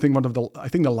library. I think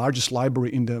the largest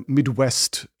library in the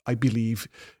Midwest, I believe,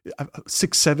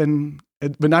 6, 7.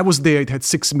 When I was there, it had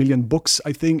 6 million books,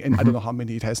 I think, and I don't know how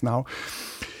many it has now.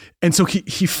 And so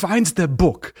he finds the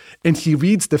book and he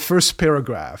reads the first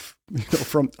paragraph,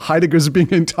 from Heidegger's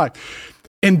Being and Time,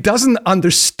 and doesn't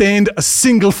understand a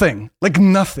single thing, like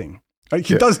nothing. Right?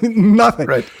 He does nothing.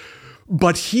 Right.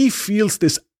 But he feels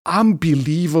this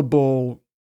unbelievable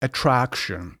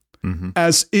attraction,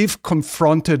 as if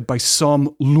confronted by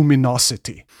some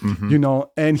luminosity,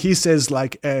 and he says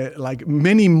like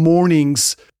many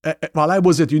mornings, while I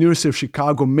was at the University of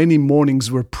Chicago, many mornings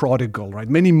were prodigal, right?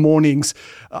 Many mornings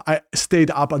I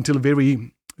stayed up until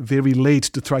very, very late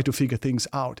to try to figure things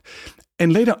out.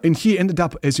 And later, and he ended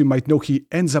up, as you might know, he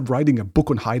ends up writing a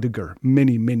book on Heidegger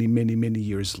many, many, many, many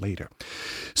years later.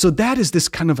 So that is this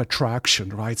kind of attraction,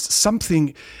 right?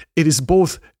 Something, it is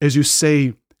both, as you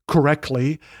say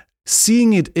correctly,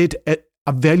 seeing it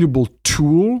a valuable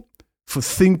tool for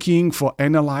thinking, for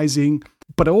analyzing,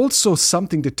 but also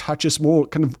something that touches more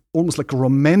kind of almost like a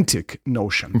romantic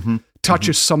notion,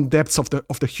 touches some depths of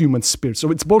the human spirit.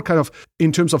 So it's both kind of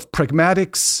in terms of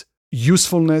pragmatics,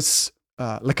 usefulness,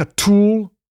 like a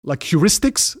tool, like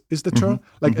heuristics is the term,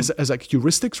 like as like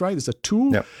heuristics, right? As a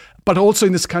tool, but also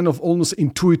in this kind of almost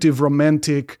intuitive,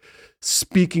 romantic,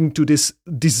 speaking to this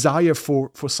desire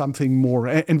for something more.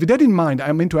 And with that in mind,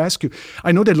 I meant to ask you,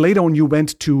 I know that later on you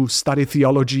went to study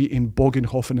theology in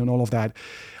Bogenhofen and all of that.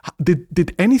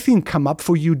 Did anything come up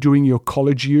for you during your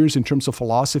college years in terms of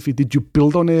philosophy? Did you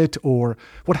build on it, or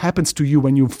what happens to you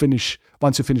once you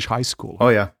finish high school? Oh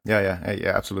yeah,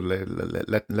 absolutely.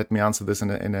 Let me answer this in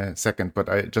a second, but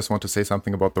I just want to say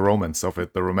something about the romance of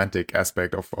it, the romantic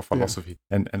aspect of philosophy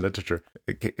and literature.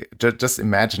 Just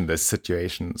imagine this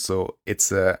situation. So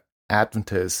it's a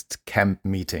Adventist camp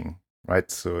meeting, right?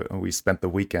 So we spent the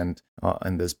weekend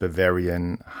in this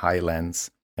Bavarian highlands,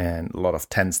 and a lot of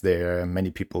tents there, many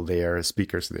people there,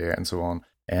 speakers there, and so on.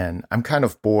 And I'm kind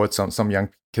of bored. Some young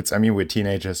kids, I mean, we're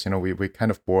teenagers, we're kind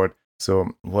of bored. So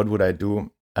what would I do?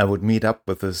 I would meet up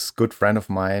with this good friend of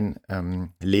mine,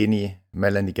 Melanie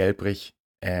Gelbrich,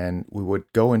 and we would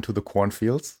go into the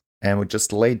cornfields and would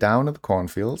just lay down in the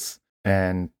cornfields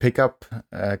and pick up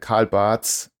Karl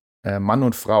Barth's Mann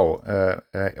und Frau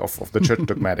of the Church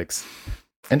Dogmatics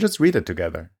and just read it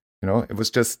together. It was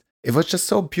just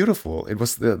so beautiful. It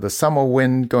was the summer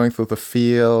wind going through the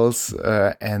fields,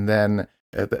 and then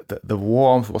the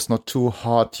warmth was not too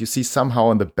hot. You see somehow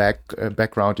in the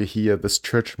background you hear this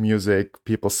church music,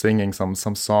 people singing some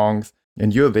songs,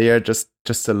 and you're there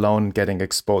just alone getting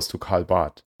exposed to Karl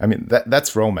Barth. I mean,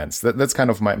 that's romance. That's kind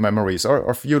of my memories. Or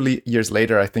a few years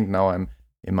later, I think now I'm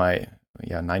in my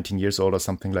 19 years old or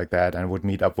something like that, and I would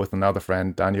meet up with another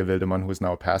friend, Daniel Wildemann, who is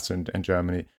now a pastor in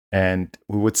Germany. And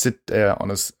we would sit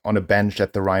on a bench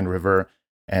at the Rhine River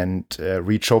and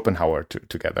read Schopenhauer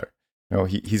together.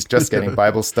 He's just getting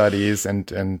Bible studies and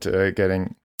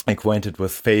getting acquainted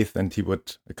with faith, and he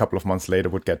would, a couple of months later,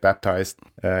 would get baptized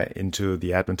into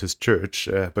the Adventist church.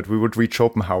 But we would read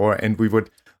Schopenhauer, and we would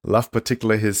love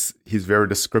particularly his very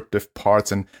descriptive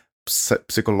parts and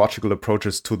psychological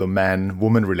approaches to the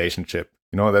man-woman relationship.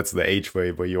 That's the age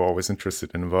where you're always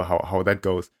interested in how that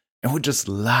goes. And we just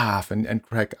laugh and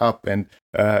crack up. And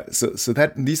so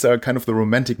that these are kind of the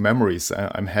romantic memories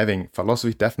I'm having.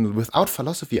 Philosophy, definitely. Without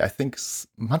philosophy, I think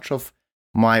much of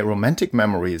my romantic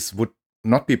memories would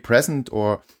not be present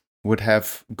or would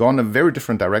have gone a very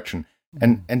different direction.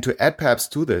 And to add perhaps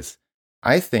to this,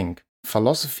 I think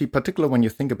philosophy, particularly when you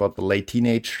think about the late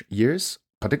teenage years,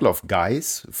 particularly of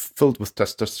guys filled with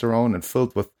testosterone and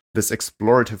filled with this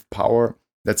explorative power,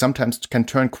 that sometimes can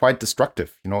turn quite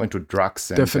destructive, into drugs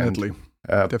and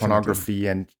pornography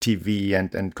and TV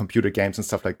and computer games and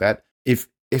stuff like that. If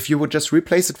you would just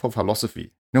replace it for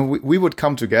philosophy, we would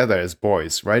come together as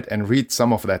boys, right, and read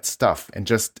some of that stuff and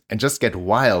just get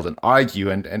wild and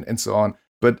argue and so on.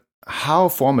 But how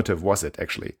formative was it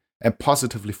actually, and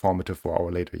positively formative for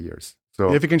our later years?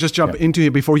 So, if you can just jump into it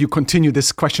before you continue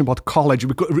this question about college,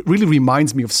 it really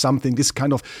reminds me of something, this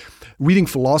kind of reading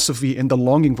philosophy and the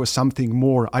longing for something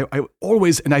more, I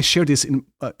always, and I shared this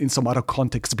in some other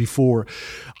context before,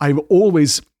 I'm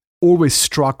always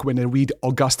struck when I read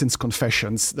Augustine's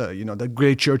Confessions, the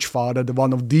great church father,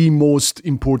 one of the most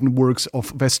important works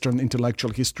of Western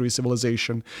intellectual history,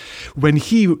 civilization. When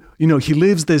he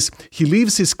leaves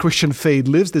his Christian faith,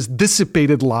 lives this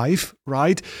dissipated life,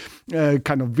 right?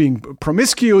 Kind of being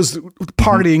promiscuous,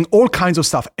 partying, all kinds of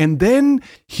stuff. And then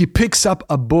he picks up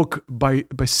a book by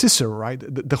Cicero, right?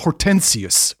 The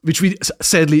Hortensius, which we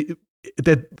sadly,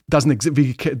 that doesn't exist.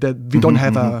 We don't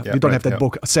have that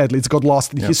book. Sadly, it's got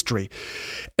lost in history.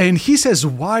 And he says,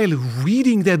 while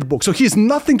reading that book, so he has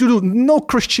nothing to do, no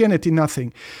Christianity,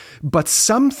 nothing, but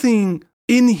something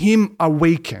in him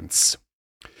awakens.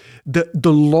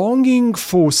 The longing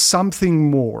for something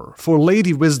more, for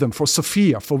Lady Wisdom, for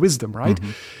Sophia, for wisdom, right?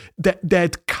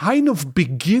 That kind of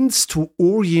begins to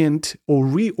orient or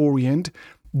reorient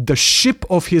the ship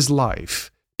of his life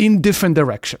in different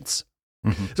directions.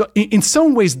 So in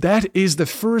some ways, that is the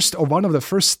first or one of the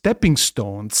first stepping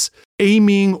stones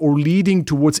aiming or leading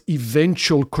towards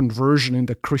eventual conversion in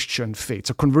the Christian faith.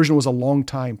 So conversion was a long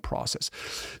time process.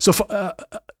 So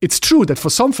it's true that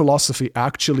for some philosophy,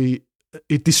 actually,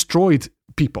 it destroyed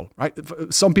people, right?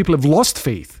 Some people have lost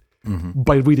faith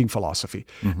by reading philosophy.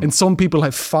 And some people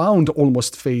have found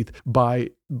almost faith by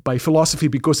philosophy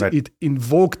because it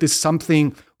invoked there's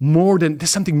something more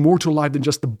to life than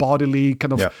just the bodily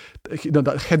kind of, the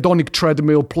hedonic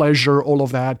treadmill pleasure, all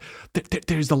of that.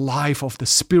 There's the life of the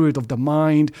spirit, of the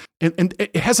mind. And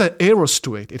it has an eros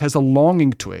to it. It has a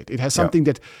longing to it. It has something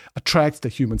that attracts the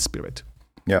human spirit.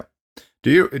 Yeah.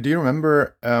 Do you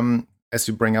remember, as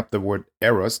you bring up the word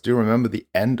eros, do you remember the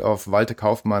end of Walter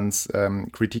Kaufmann's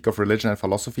Critique of Religion and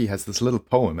Philosophy? He has this little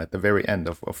poem at the very end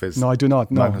of his. No, I do not.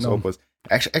 No. Opus.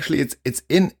 Actually, it's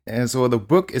in. So the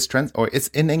book is it's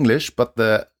in English, but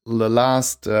the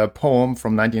last poem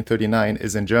from 1939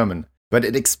 is in German. But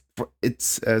it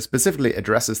specifically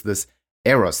addresses this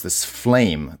eros, this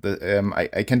flame.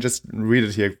 I can just read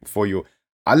it here for you.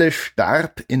 Alles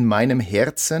starb in meinem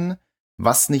Herzen,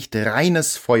 was nicht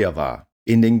reines Feuer war.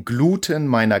 In den Gluten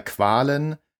meiner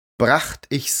Qualen bracht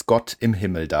ich's Gott im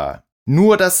Himmel dar.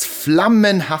 Nur das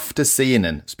flammenhafte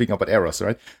Sehnen, speaking about eros,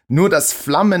 right? Nur das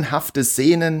flammenhafte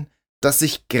Sehnen, das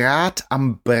sich grad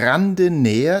am Brande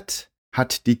nähert,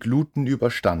 hat die Gluten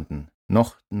überstanden,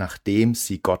 noch nachdem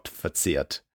sie Gott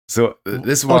verzehrt. So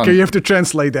this one. Okay, you have to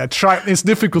translate that. It's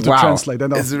difficult to translate.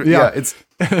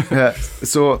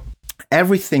 So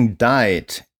everything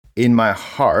died in my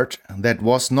heart that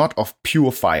was not of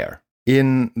pure fire.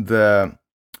 In the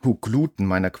Gluten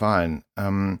meiner Qualen.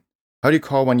 How do you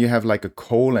call when you have like a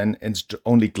coal and it's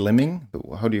only glimming?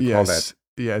 How do you call that?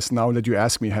 Yes. Now that you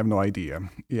ask me, I have no idea.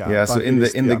 Yeah. So in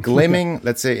the glimming,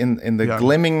 let's say in the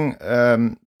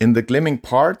glimming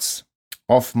parts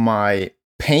of my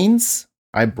pains,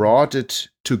 I brought it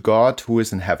to God who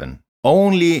is in heaven.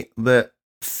 Only the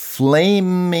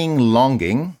flaming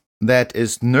longing that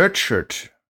is nurtured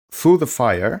through the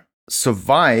fire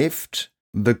survived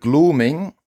the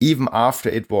glooming, even after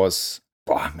it was,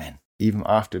 we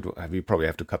probably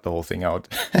have to cut the whole thing out.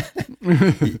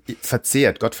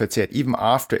 Verzehrt, Gott verzehrt, even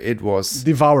after it was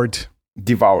devoured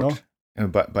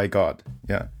by God.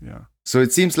 Yeah. So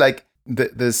it seems like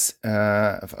this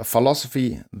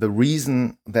philosophy, the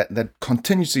reason that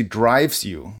continuously drives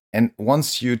you and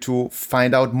wants you to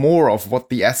find out more of what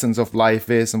the essence of life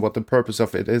is and what the purpose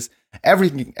of it is,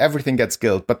 everything gets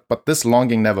killed, but this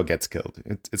longing never gets killed.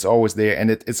 It's always there,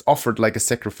 and it's offered like a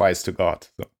sacrifice to God.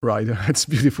 So. Right, that's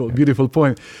beautiful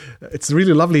point. It's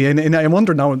really lovely, and I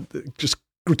wonder now, just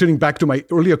returning back to my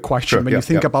earlier question, when you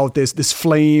think about this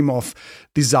flame of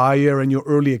desire and your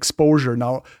early exposure.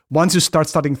 Now, once you start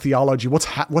studying theology, what's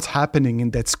happening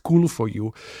in that school for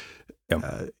you?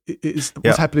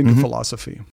 What's happening in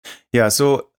philosophy? Yeah,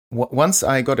 so once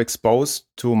I got exposed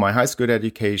to my high school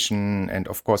education and,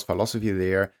 of course, philosophy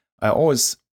there, I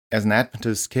always, as an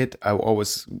Adventist kid, I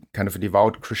always kind of a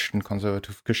devout Christian,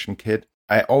 conservative Christian kid.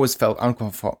 I always felt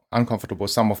uncomfortable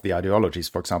with some of the ideologies,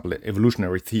 for example,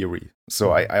 evolutionary theory.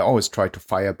 So I always tried to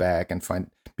fire back and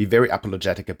be very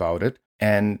apologetic about it.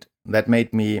 And that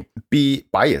made me be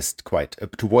biased quite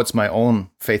towards my own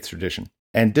faith tradition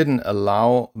and didn't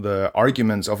allow the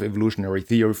arguments of evolutionary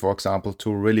theory, for example,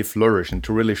 to really flourish and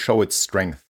to really show its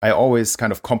strength. I always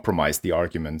kind of compromised the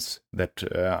arguments that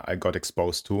I got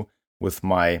exposed to with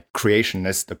my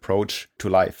creationist approach to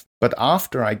life. But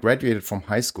after I graduated from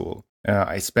high school,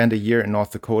 I spent a year in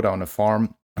North Dakota on a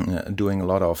farm, doing a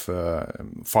lot of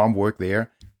farm work there,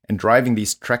 and driving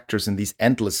these tractors in these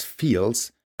endless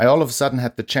fields. I all of a sudden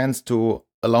had the chance to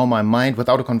allow my mind,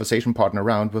 without a conversation partner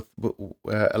around,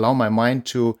 allow my mind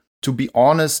to be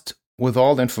honest with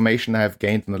all the information I have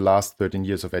gained in the last 13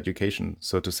 years of education,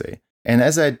 so to say. And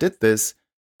as I did this,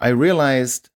 I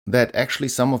realized that actually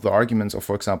some of the arguments of,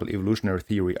 for example, evolutionary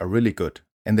theory are really good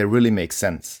and they really make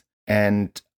sense.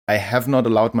 And I have not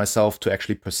allowed myself to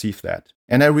actually perceive that.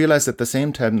 And I realized at the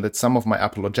same time that some of my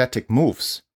apologetic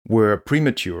moves were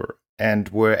premature and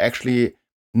were actually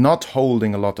not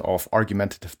holding a lot of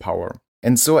argumentative power.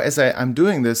 And so as I'm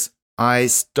doing this, I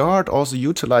start also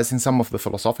utilizing some of the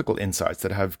philosophical insights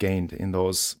that I have gained in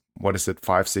those,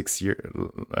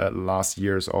 5-6 last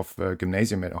years of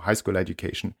gymnasium or high school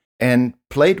education, and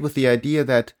played with the idea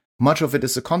that much of it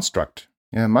is a construct.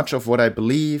 Much of what I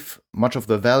believe, much of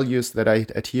the values that I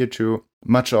adhere to,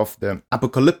 much of the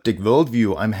apocalyptic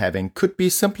worldview I'm having could be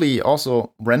simply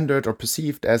also rendered or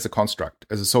perceived as a construct,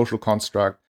 as a social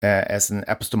construct, as an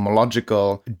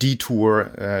epistemological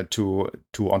detour to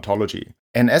ontology.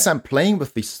 And as I'm playing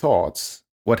with these thoughts,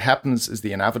 what happens is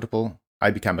the inevitable.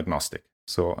 I become agnostic.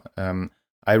 So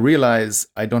I realize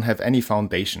I don't have any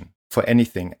foundation for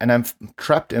anything. And I'm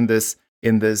trapped in this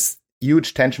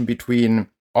huge tension between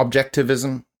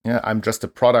objectivism, I'm just a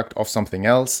product of something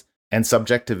else, and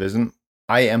subjectivism,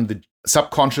 I am the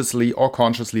subconsciously or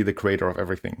consciously the creator of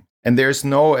everything. And there's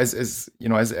no, as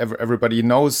everybody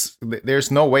knows,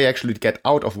 there's no way actually to get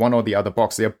out of one or the other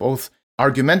box. They are both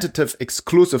argumentative,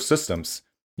 exclusive systems.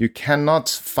 You cannot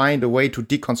find a way to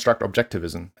deconstruct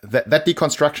objectivism. That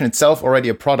deconstruction itself already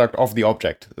a product of the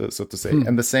object, so to say.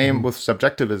 And the same with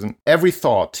subjectivism. Every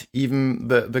thought, even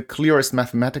the clearest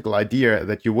mathematical idea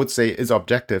that you would say is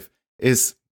objective,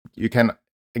 you can,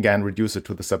 again, reduce it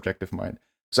to the subjective mind.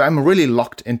 So I'm really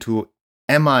locked into,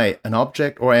 am I an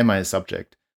object or am I a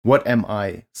subject? What am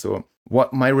I? So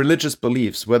what my religious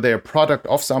beliefs, were they a product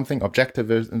of something,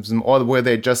 objectivism, or were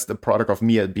they just a product of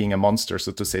me being a monster,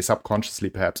 so to say, subconsciously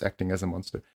perhaps acting as a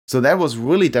monster? So that was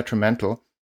really detrimental.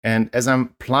 And as I'm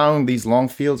plowing these long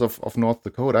fields of North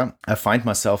Dakota, I find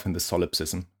myself in the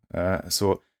solipsism,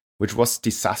 which was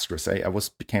disastrous. I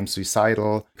became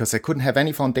suicidal because I couldn't have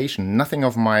any foundation, nothing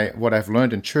of what I've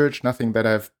learned in church, nothing that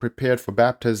I've prepared for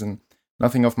baptism,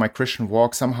 nothing of my Christian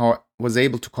walk somehow was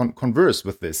able to converse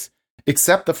with this,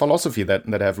 except the philosophy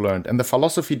that I've learned. And the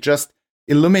philosophy just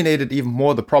illuminated even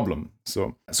more the problem.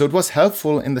 So it was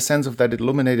helpful in the sense of that it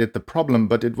illuminated the problem,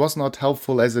 but it was not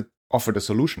helpful as it offered a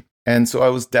solution. And so I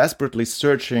was desperately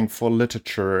searching for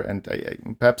literature, and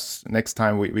perhaps next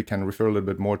time we can refer a little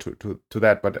bit more to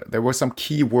that. But there were some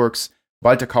key works,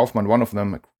 Walter Kaufmann, one of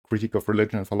them, A Critique of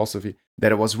Religion and Philosophy,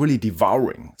 that I was really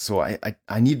devouring. So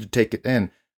I needed to take it in.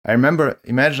 I remember,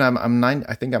 imagine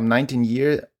I think I'm 19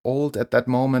 years old at that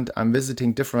moment. I'm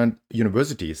visiting different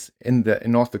universities in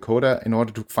North Dakota in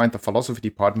order to find the philosophy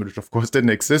department, which of course didn't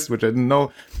exist, which I didn't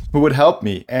know who would help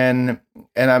me. And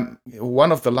I'm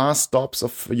one of the last stops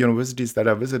of universities that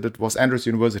I visited was Andrews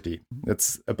University.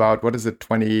 It's about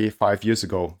 25 years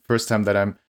ago. First time that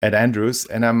I'm at Andrews,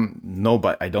 and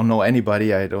I don't know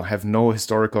anybody. I don't have no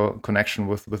historical connection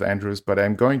with Andrews, but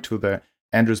I'm going to the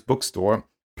Andrews bookstore,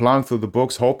 plowing through the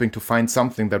books, hoping to find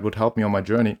something that would help me on my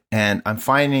journey. And I'm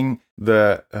finding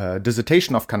the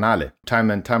dissertation of Canale,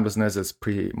 Time and Timelessness as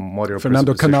Pre-Modern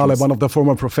Fernando Canale, one of the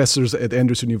former professors at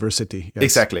Andrews University. Yes.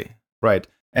 Exactly, right.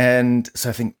 And so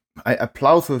I think I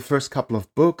plow through the first couple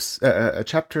of books,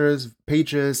 chapters,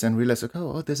 pages, and realize,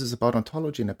 this is about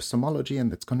ontology and epistemology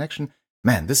and its connection.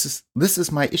 Man, this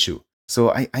is my issue.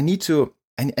 So I need to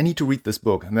read this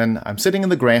book. And then I'm sitting in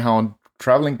the Greyhound,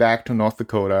 traveling back to North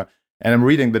Dakota, and I'm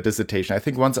reading the dissertation. I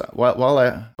think while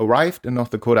I arrived in North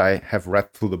Dakota, I have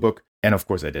read through the book. And of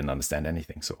course, I didn't understand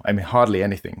anything. So, I mean, hardly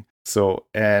anything. So,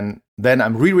 and then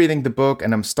I'm rereading the book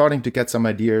and I'm starting to get some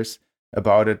ideas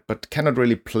about it, but cannot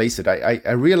really place it.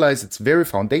 I realize it's very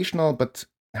foundational, but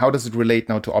how does it relate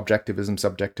now to objectivism,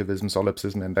 subjectivism,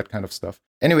 solipsism, and that kind of stuff?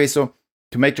 Anyway, so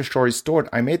to make the story short,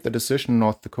 I made the decision in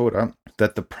North Dakota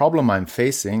that the problem I'm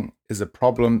facing is a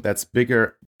problem that's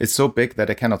bigger. It's so big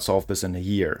that I cannot solve this in a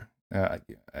year.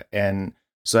 And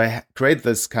so I create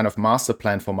this kind of master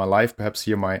plan for my life. Perhaps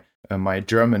here my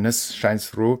Germanness shines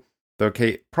through.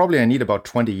 Okay, probably I need about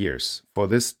 20 years for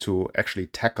this to actually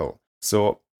tackle.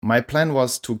 So my plan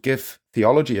was to give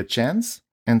theology a chance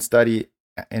and study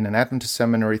in an Adventist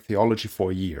seminary theology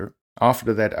for a year.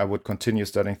 After that, I would continue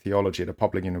studying theology at a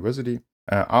public university.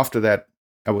 After that,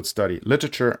 I would study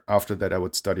literature. After that, I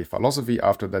would study philosophy.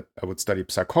 After that, I would study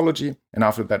psychology. And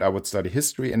after that, I would study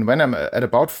history. And when I'm at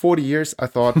about 40 years, I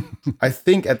thought, I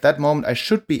think at that moment, I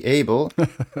should be able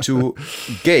to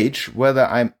gauge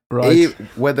whether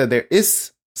whether there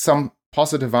is some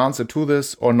positive answer to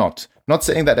this or not. Not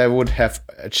saying that I would have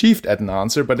achieved at an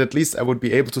answer, but at least I would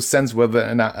be able to sense whether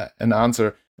an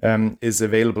answer is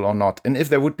available or not. And if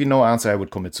there would be no answer, I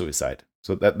would commit suicide.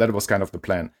 So that was kind of the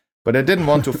plan. But I didn't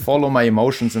want to follow my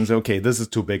emotions and say, okay, this is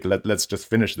too big. Let's just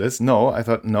finish this. No, I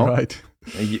thought, no, right.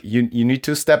 You need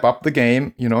to step up the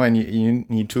game, and you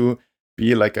need to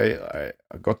be like I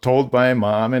got told by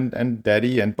mom and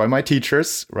daddy and by my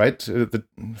teachers, right?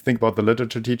 Think about the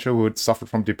literature teacher who had suffered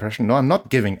from depression. No, I'm not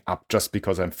giving up just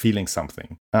because I'm feeling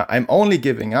something. I'm only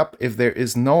giving up if there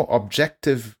is no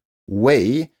objective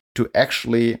way to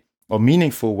actually, or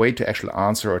meaningful way to actually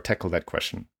answer or tackle that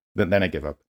question. Then I give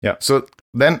up. Yeah. So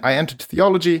then I entered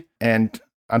theology, and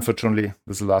unfortunately,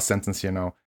 this is the last sentence here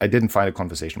now, I didn't find a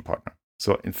conversation partner.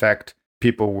 So in fact,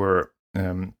 people were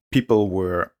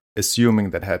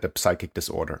assuming that I had a psychic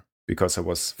disorder because I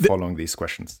was following these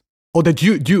questions. Oh, that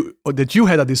you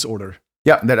had a disorder.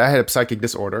 Yeah, that I had a psychic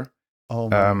disorder. Oh,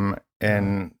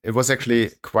 and it was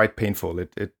actually quite painful.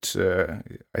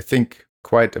 I think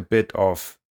quite a bit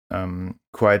of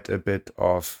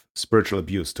spiritual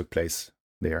abuse took place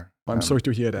there. I'm sorry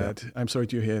to hear that. I'm sorry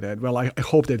to hear that. Well, I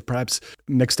hope that perhaps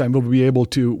next time we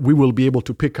will be able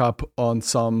to pick up on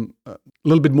some a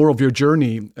little bit more of your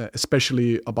journey,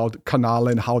 especially about Canal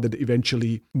and how that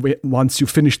eventually, once you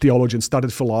finished theology and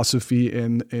started philosophy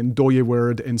and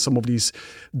Doyewerd and some of these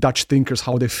Dutch thinkers,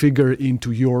 how they figure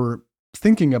into your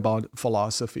thinking about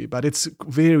philosophy. But it's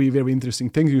very, very interesting.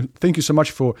 Thank you so much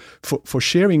for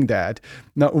sharing that.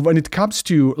 Now, when it comes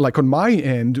to, like, on my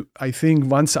end, I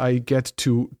think once I get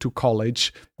to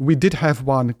college, we did have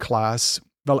one class.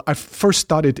 Well, I first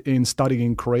started studying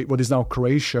in what is now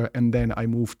Croatia, and then I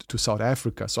moved to South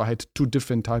Africa. So I had two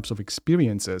different types of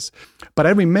experiences. But I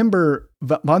remember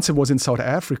once I was in South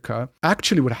Africa,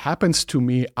 actually what happens to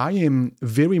me, I am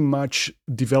very much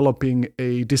developing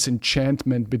a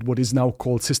disenchantment with what is now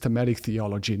called systematic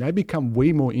theology. And I become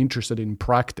way more interested in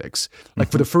practice. Like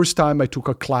for the first time, I took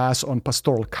a class on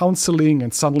pastoral counseling,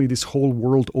 and suddenly this whole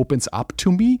world opens up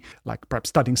to me, like perhaps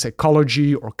studying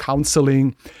psychology or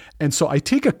counseling. And so I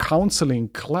take a counseling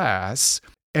class,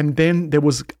 and then there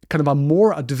was kind of a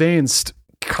more advanced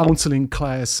counseling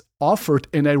class offered,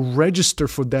 and I register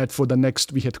for that for the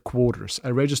next, we had quarters. I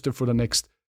registered for the next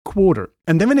quarter.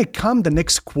 And then when I come the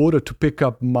next quarter to pick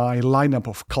up my lineup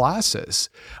of classes,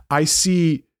 I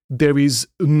see there is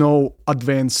no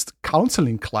advanced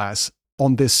counseling class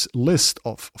on this list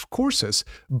of courses,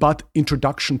 but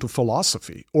introduction to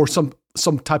philosophy or some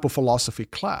type of philosophy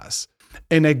class.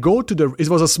 And I go to it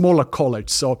was a smaller college,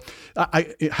 so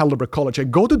Heidelberg College. I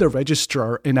go to the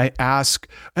registrar and I ask,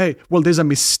 hey, well, there's a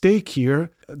mistake here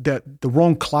that the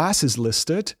wrong class is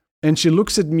listed. And she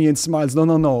looks at me and smiles,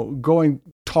 no, go and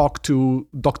talk to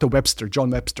Dr. Webster, John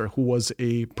Webster, who was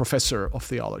a professor of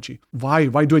theology. Why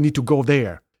do I need to go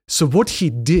there? So what he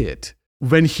did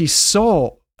when he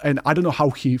saw, and I don't know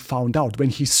how he found out, when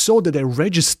he saw that I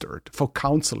registered for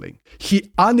counseling,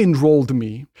 he unenrolled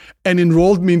me and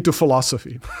enrolled me into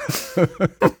philosophy.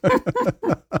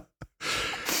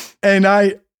 and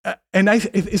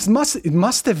it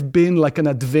must have been like an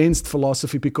advanced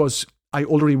philosophy because I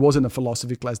already was in a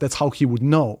philosophy class. That's how he would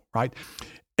know, right?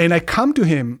 And I come to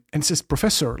him and says,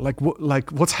 Professor,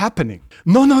 what's happening?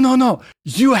 No.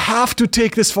 You have to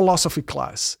take this philosophy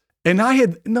class. And I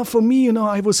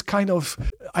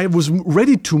was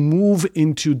ready to move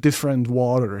into different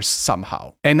waters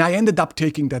somehow. And I ended up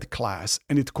taking that class,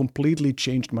 and it completely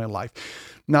changed my life.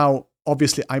 Now,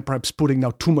 obviously, I'm perhaps putting now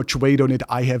too much weight on it.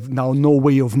 I have now no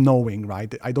way of knowing,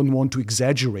 right? I don't want to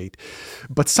exaggerate.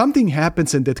 But something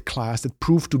happens in that class that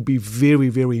proved to be very,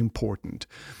 very important.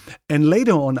 And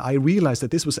later on, I realized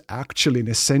that this was actually and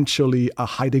essentially a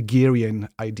Heideggerian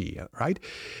idea, right?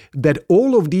 That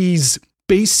all of these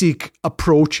basic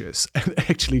approaches, and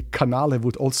actually Canale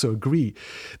would also agree,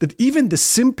 that even the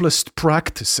simplest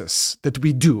practices that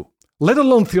we do, let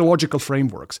alone theological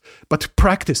frameworks, but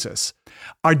practices,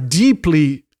 are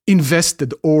deeply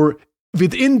invested, or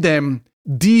within them,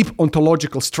 deep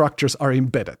ontological structures are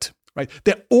embedded, right?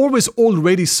 There are always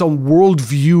already some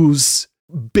worldviews,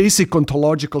 basic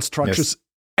ontological structures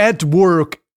at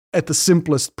work at the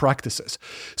simplest practices.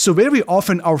 So very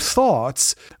often our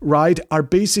thoughts, right, are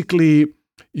basically,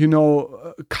 they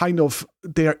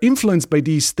are influenced by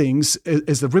these things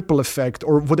as a ripple effect,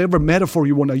 or whatever metaphor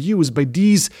you want to use, by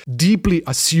these deeply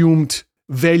assumed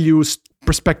values,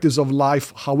 perspectives of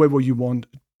life, however you want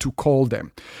to call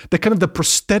them. They're kind of the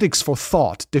prosthetics for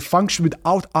thought. They function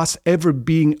without us ever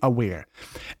being aware.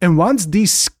 And once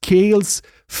these scales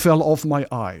fell off my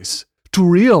eyes, to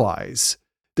realize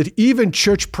that even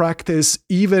church practice,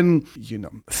 even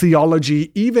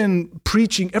theology, even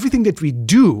preaching, everything that we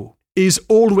do is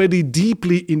already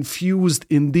deeply infused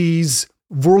in these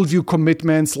worldview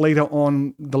commitments, later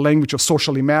on the language of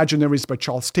social imaginaries by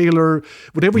Charles Taylor,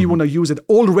 whatever you want to use it,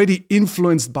 already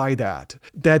influenced by that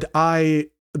I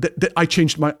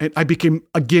changed I became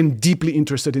again deeply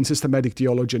interested in systematic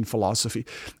theology and philosophy.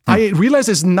 I realized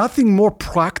there's nothing more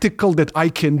practical that I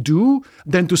can do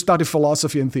than to study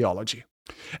philosophy and theology.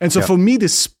 And so for me, the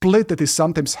split that is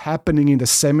sometimes happening in the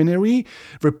seminary,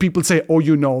 where people say,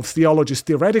 theology is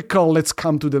theoretical, let's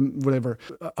come to the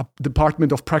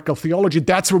department of practical theology,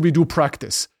 that's where we do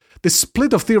practice. The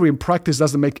split of theory and practice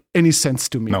doesn't make any sense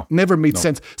to me. Never made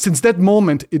sense. Since that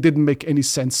moment, it didn't make any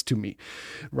sense to me,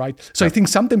 right? So I think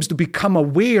sometimes to become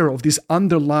aware of these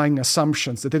underlying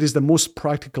assumptions, that is the most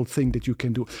practical thing that you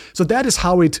can do. So that is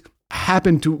how it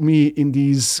happened to me in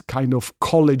these kind of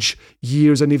college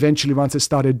years. And eventually, once I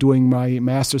started doing my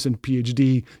master's and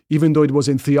PhD, even though it was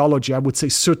in theology, I would say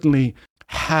certainly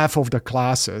half of the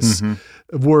classes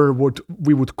were what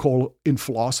we would call in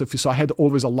philosophy. So I had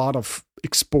always a lot of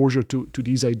exposure to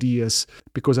these ideas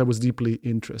because I was deeply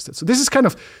interested. So this is kind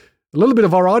of a little bit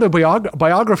of our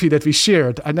autobiography that we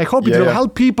shared. And I hope it will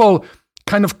help people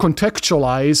kind of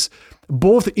contextualize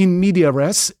both in media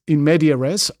res,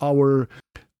 our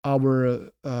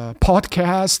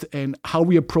podcast and how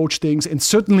we approach things, and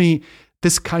certainly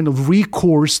this kind of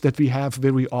recourse that we have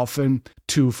very often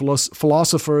to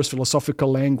philosophers,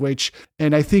 philosophical language.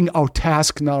 And I think our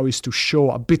task now is to show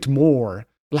a bit more,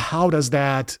 how does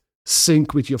that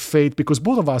sync with your faith? Because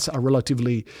both of us are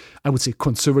relatively, I would say,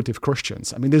 conservative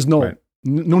Christians. I mean, there's no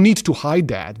need to hide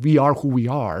that. We are who we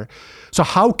are. So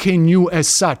how can you, as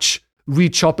such,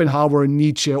 read Schopenhauer,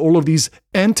 Nietzsche, all of these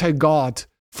anti-God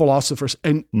philosophers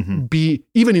and be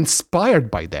even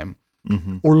inspired by them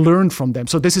or learn from them?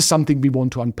 So this is something we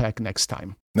want to unpack next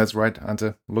time. That's right,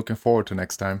 Ante. Looking forward to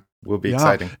next time. Will be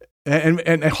exciting.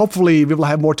 And hopefully we will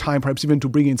have more time, perhaps even to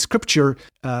bring in scripture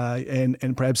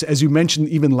and perhaps, as you mentioned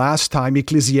even last time,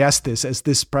 Ecclesiastes as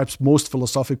this perhaps most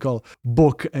philosophical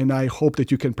book. And I hope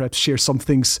that you can perhaps share some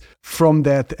things from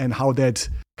that and how that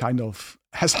kind of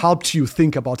has helped you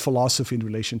think about philosophy in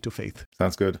relation to faith.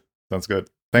 Sounds good.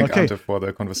 Thank you, Ante, for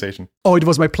the conversation. Oh, it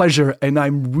was my pleasure. And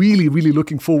I'm really, really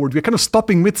looking forward. We're kind of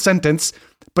stopping mid-sentence,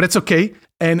 but it's okay.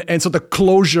 And so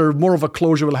more of a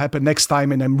closure will happen next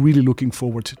time. And I'm really looking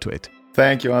forward to it.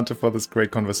 Thank you, Ante, for this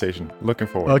great conversation. Looking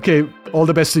forward. Okay. All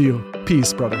the best to you.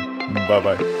 Peace, brother.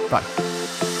 Bye-bye. Bye.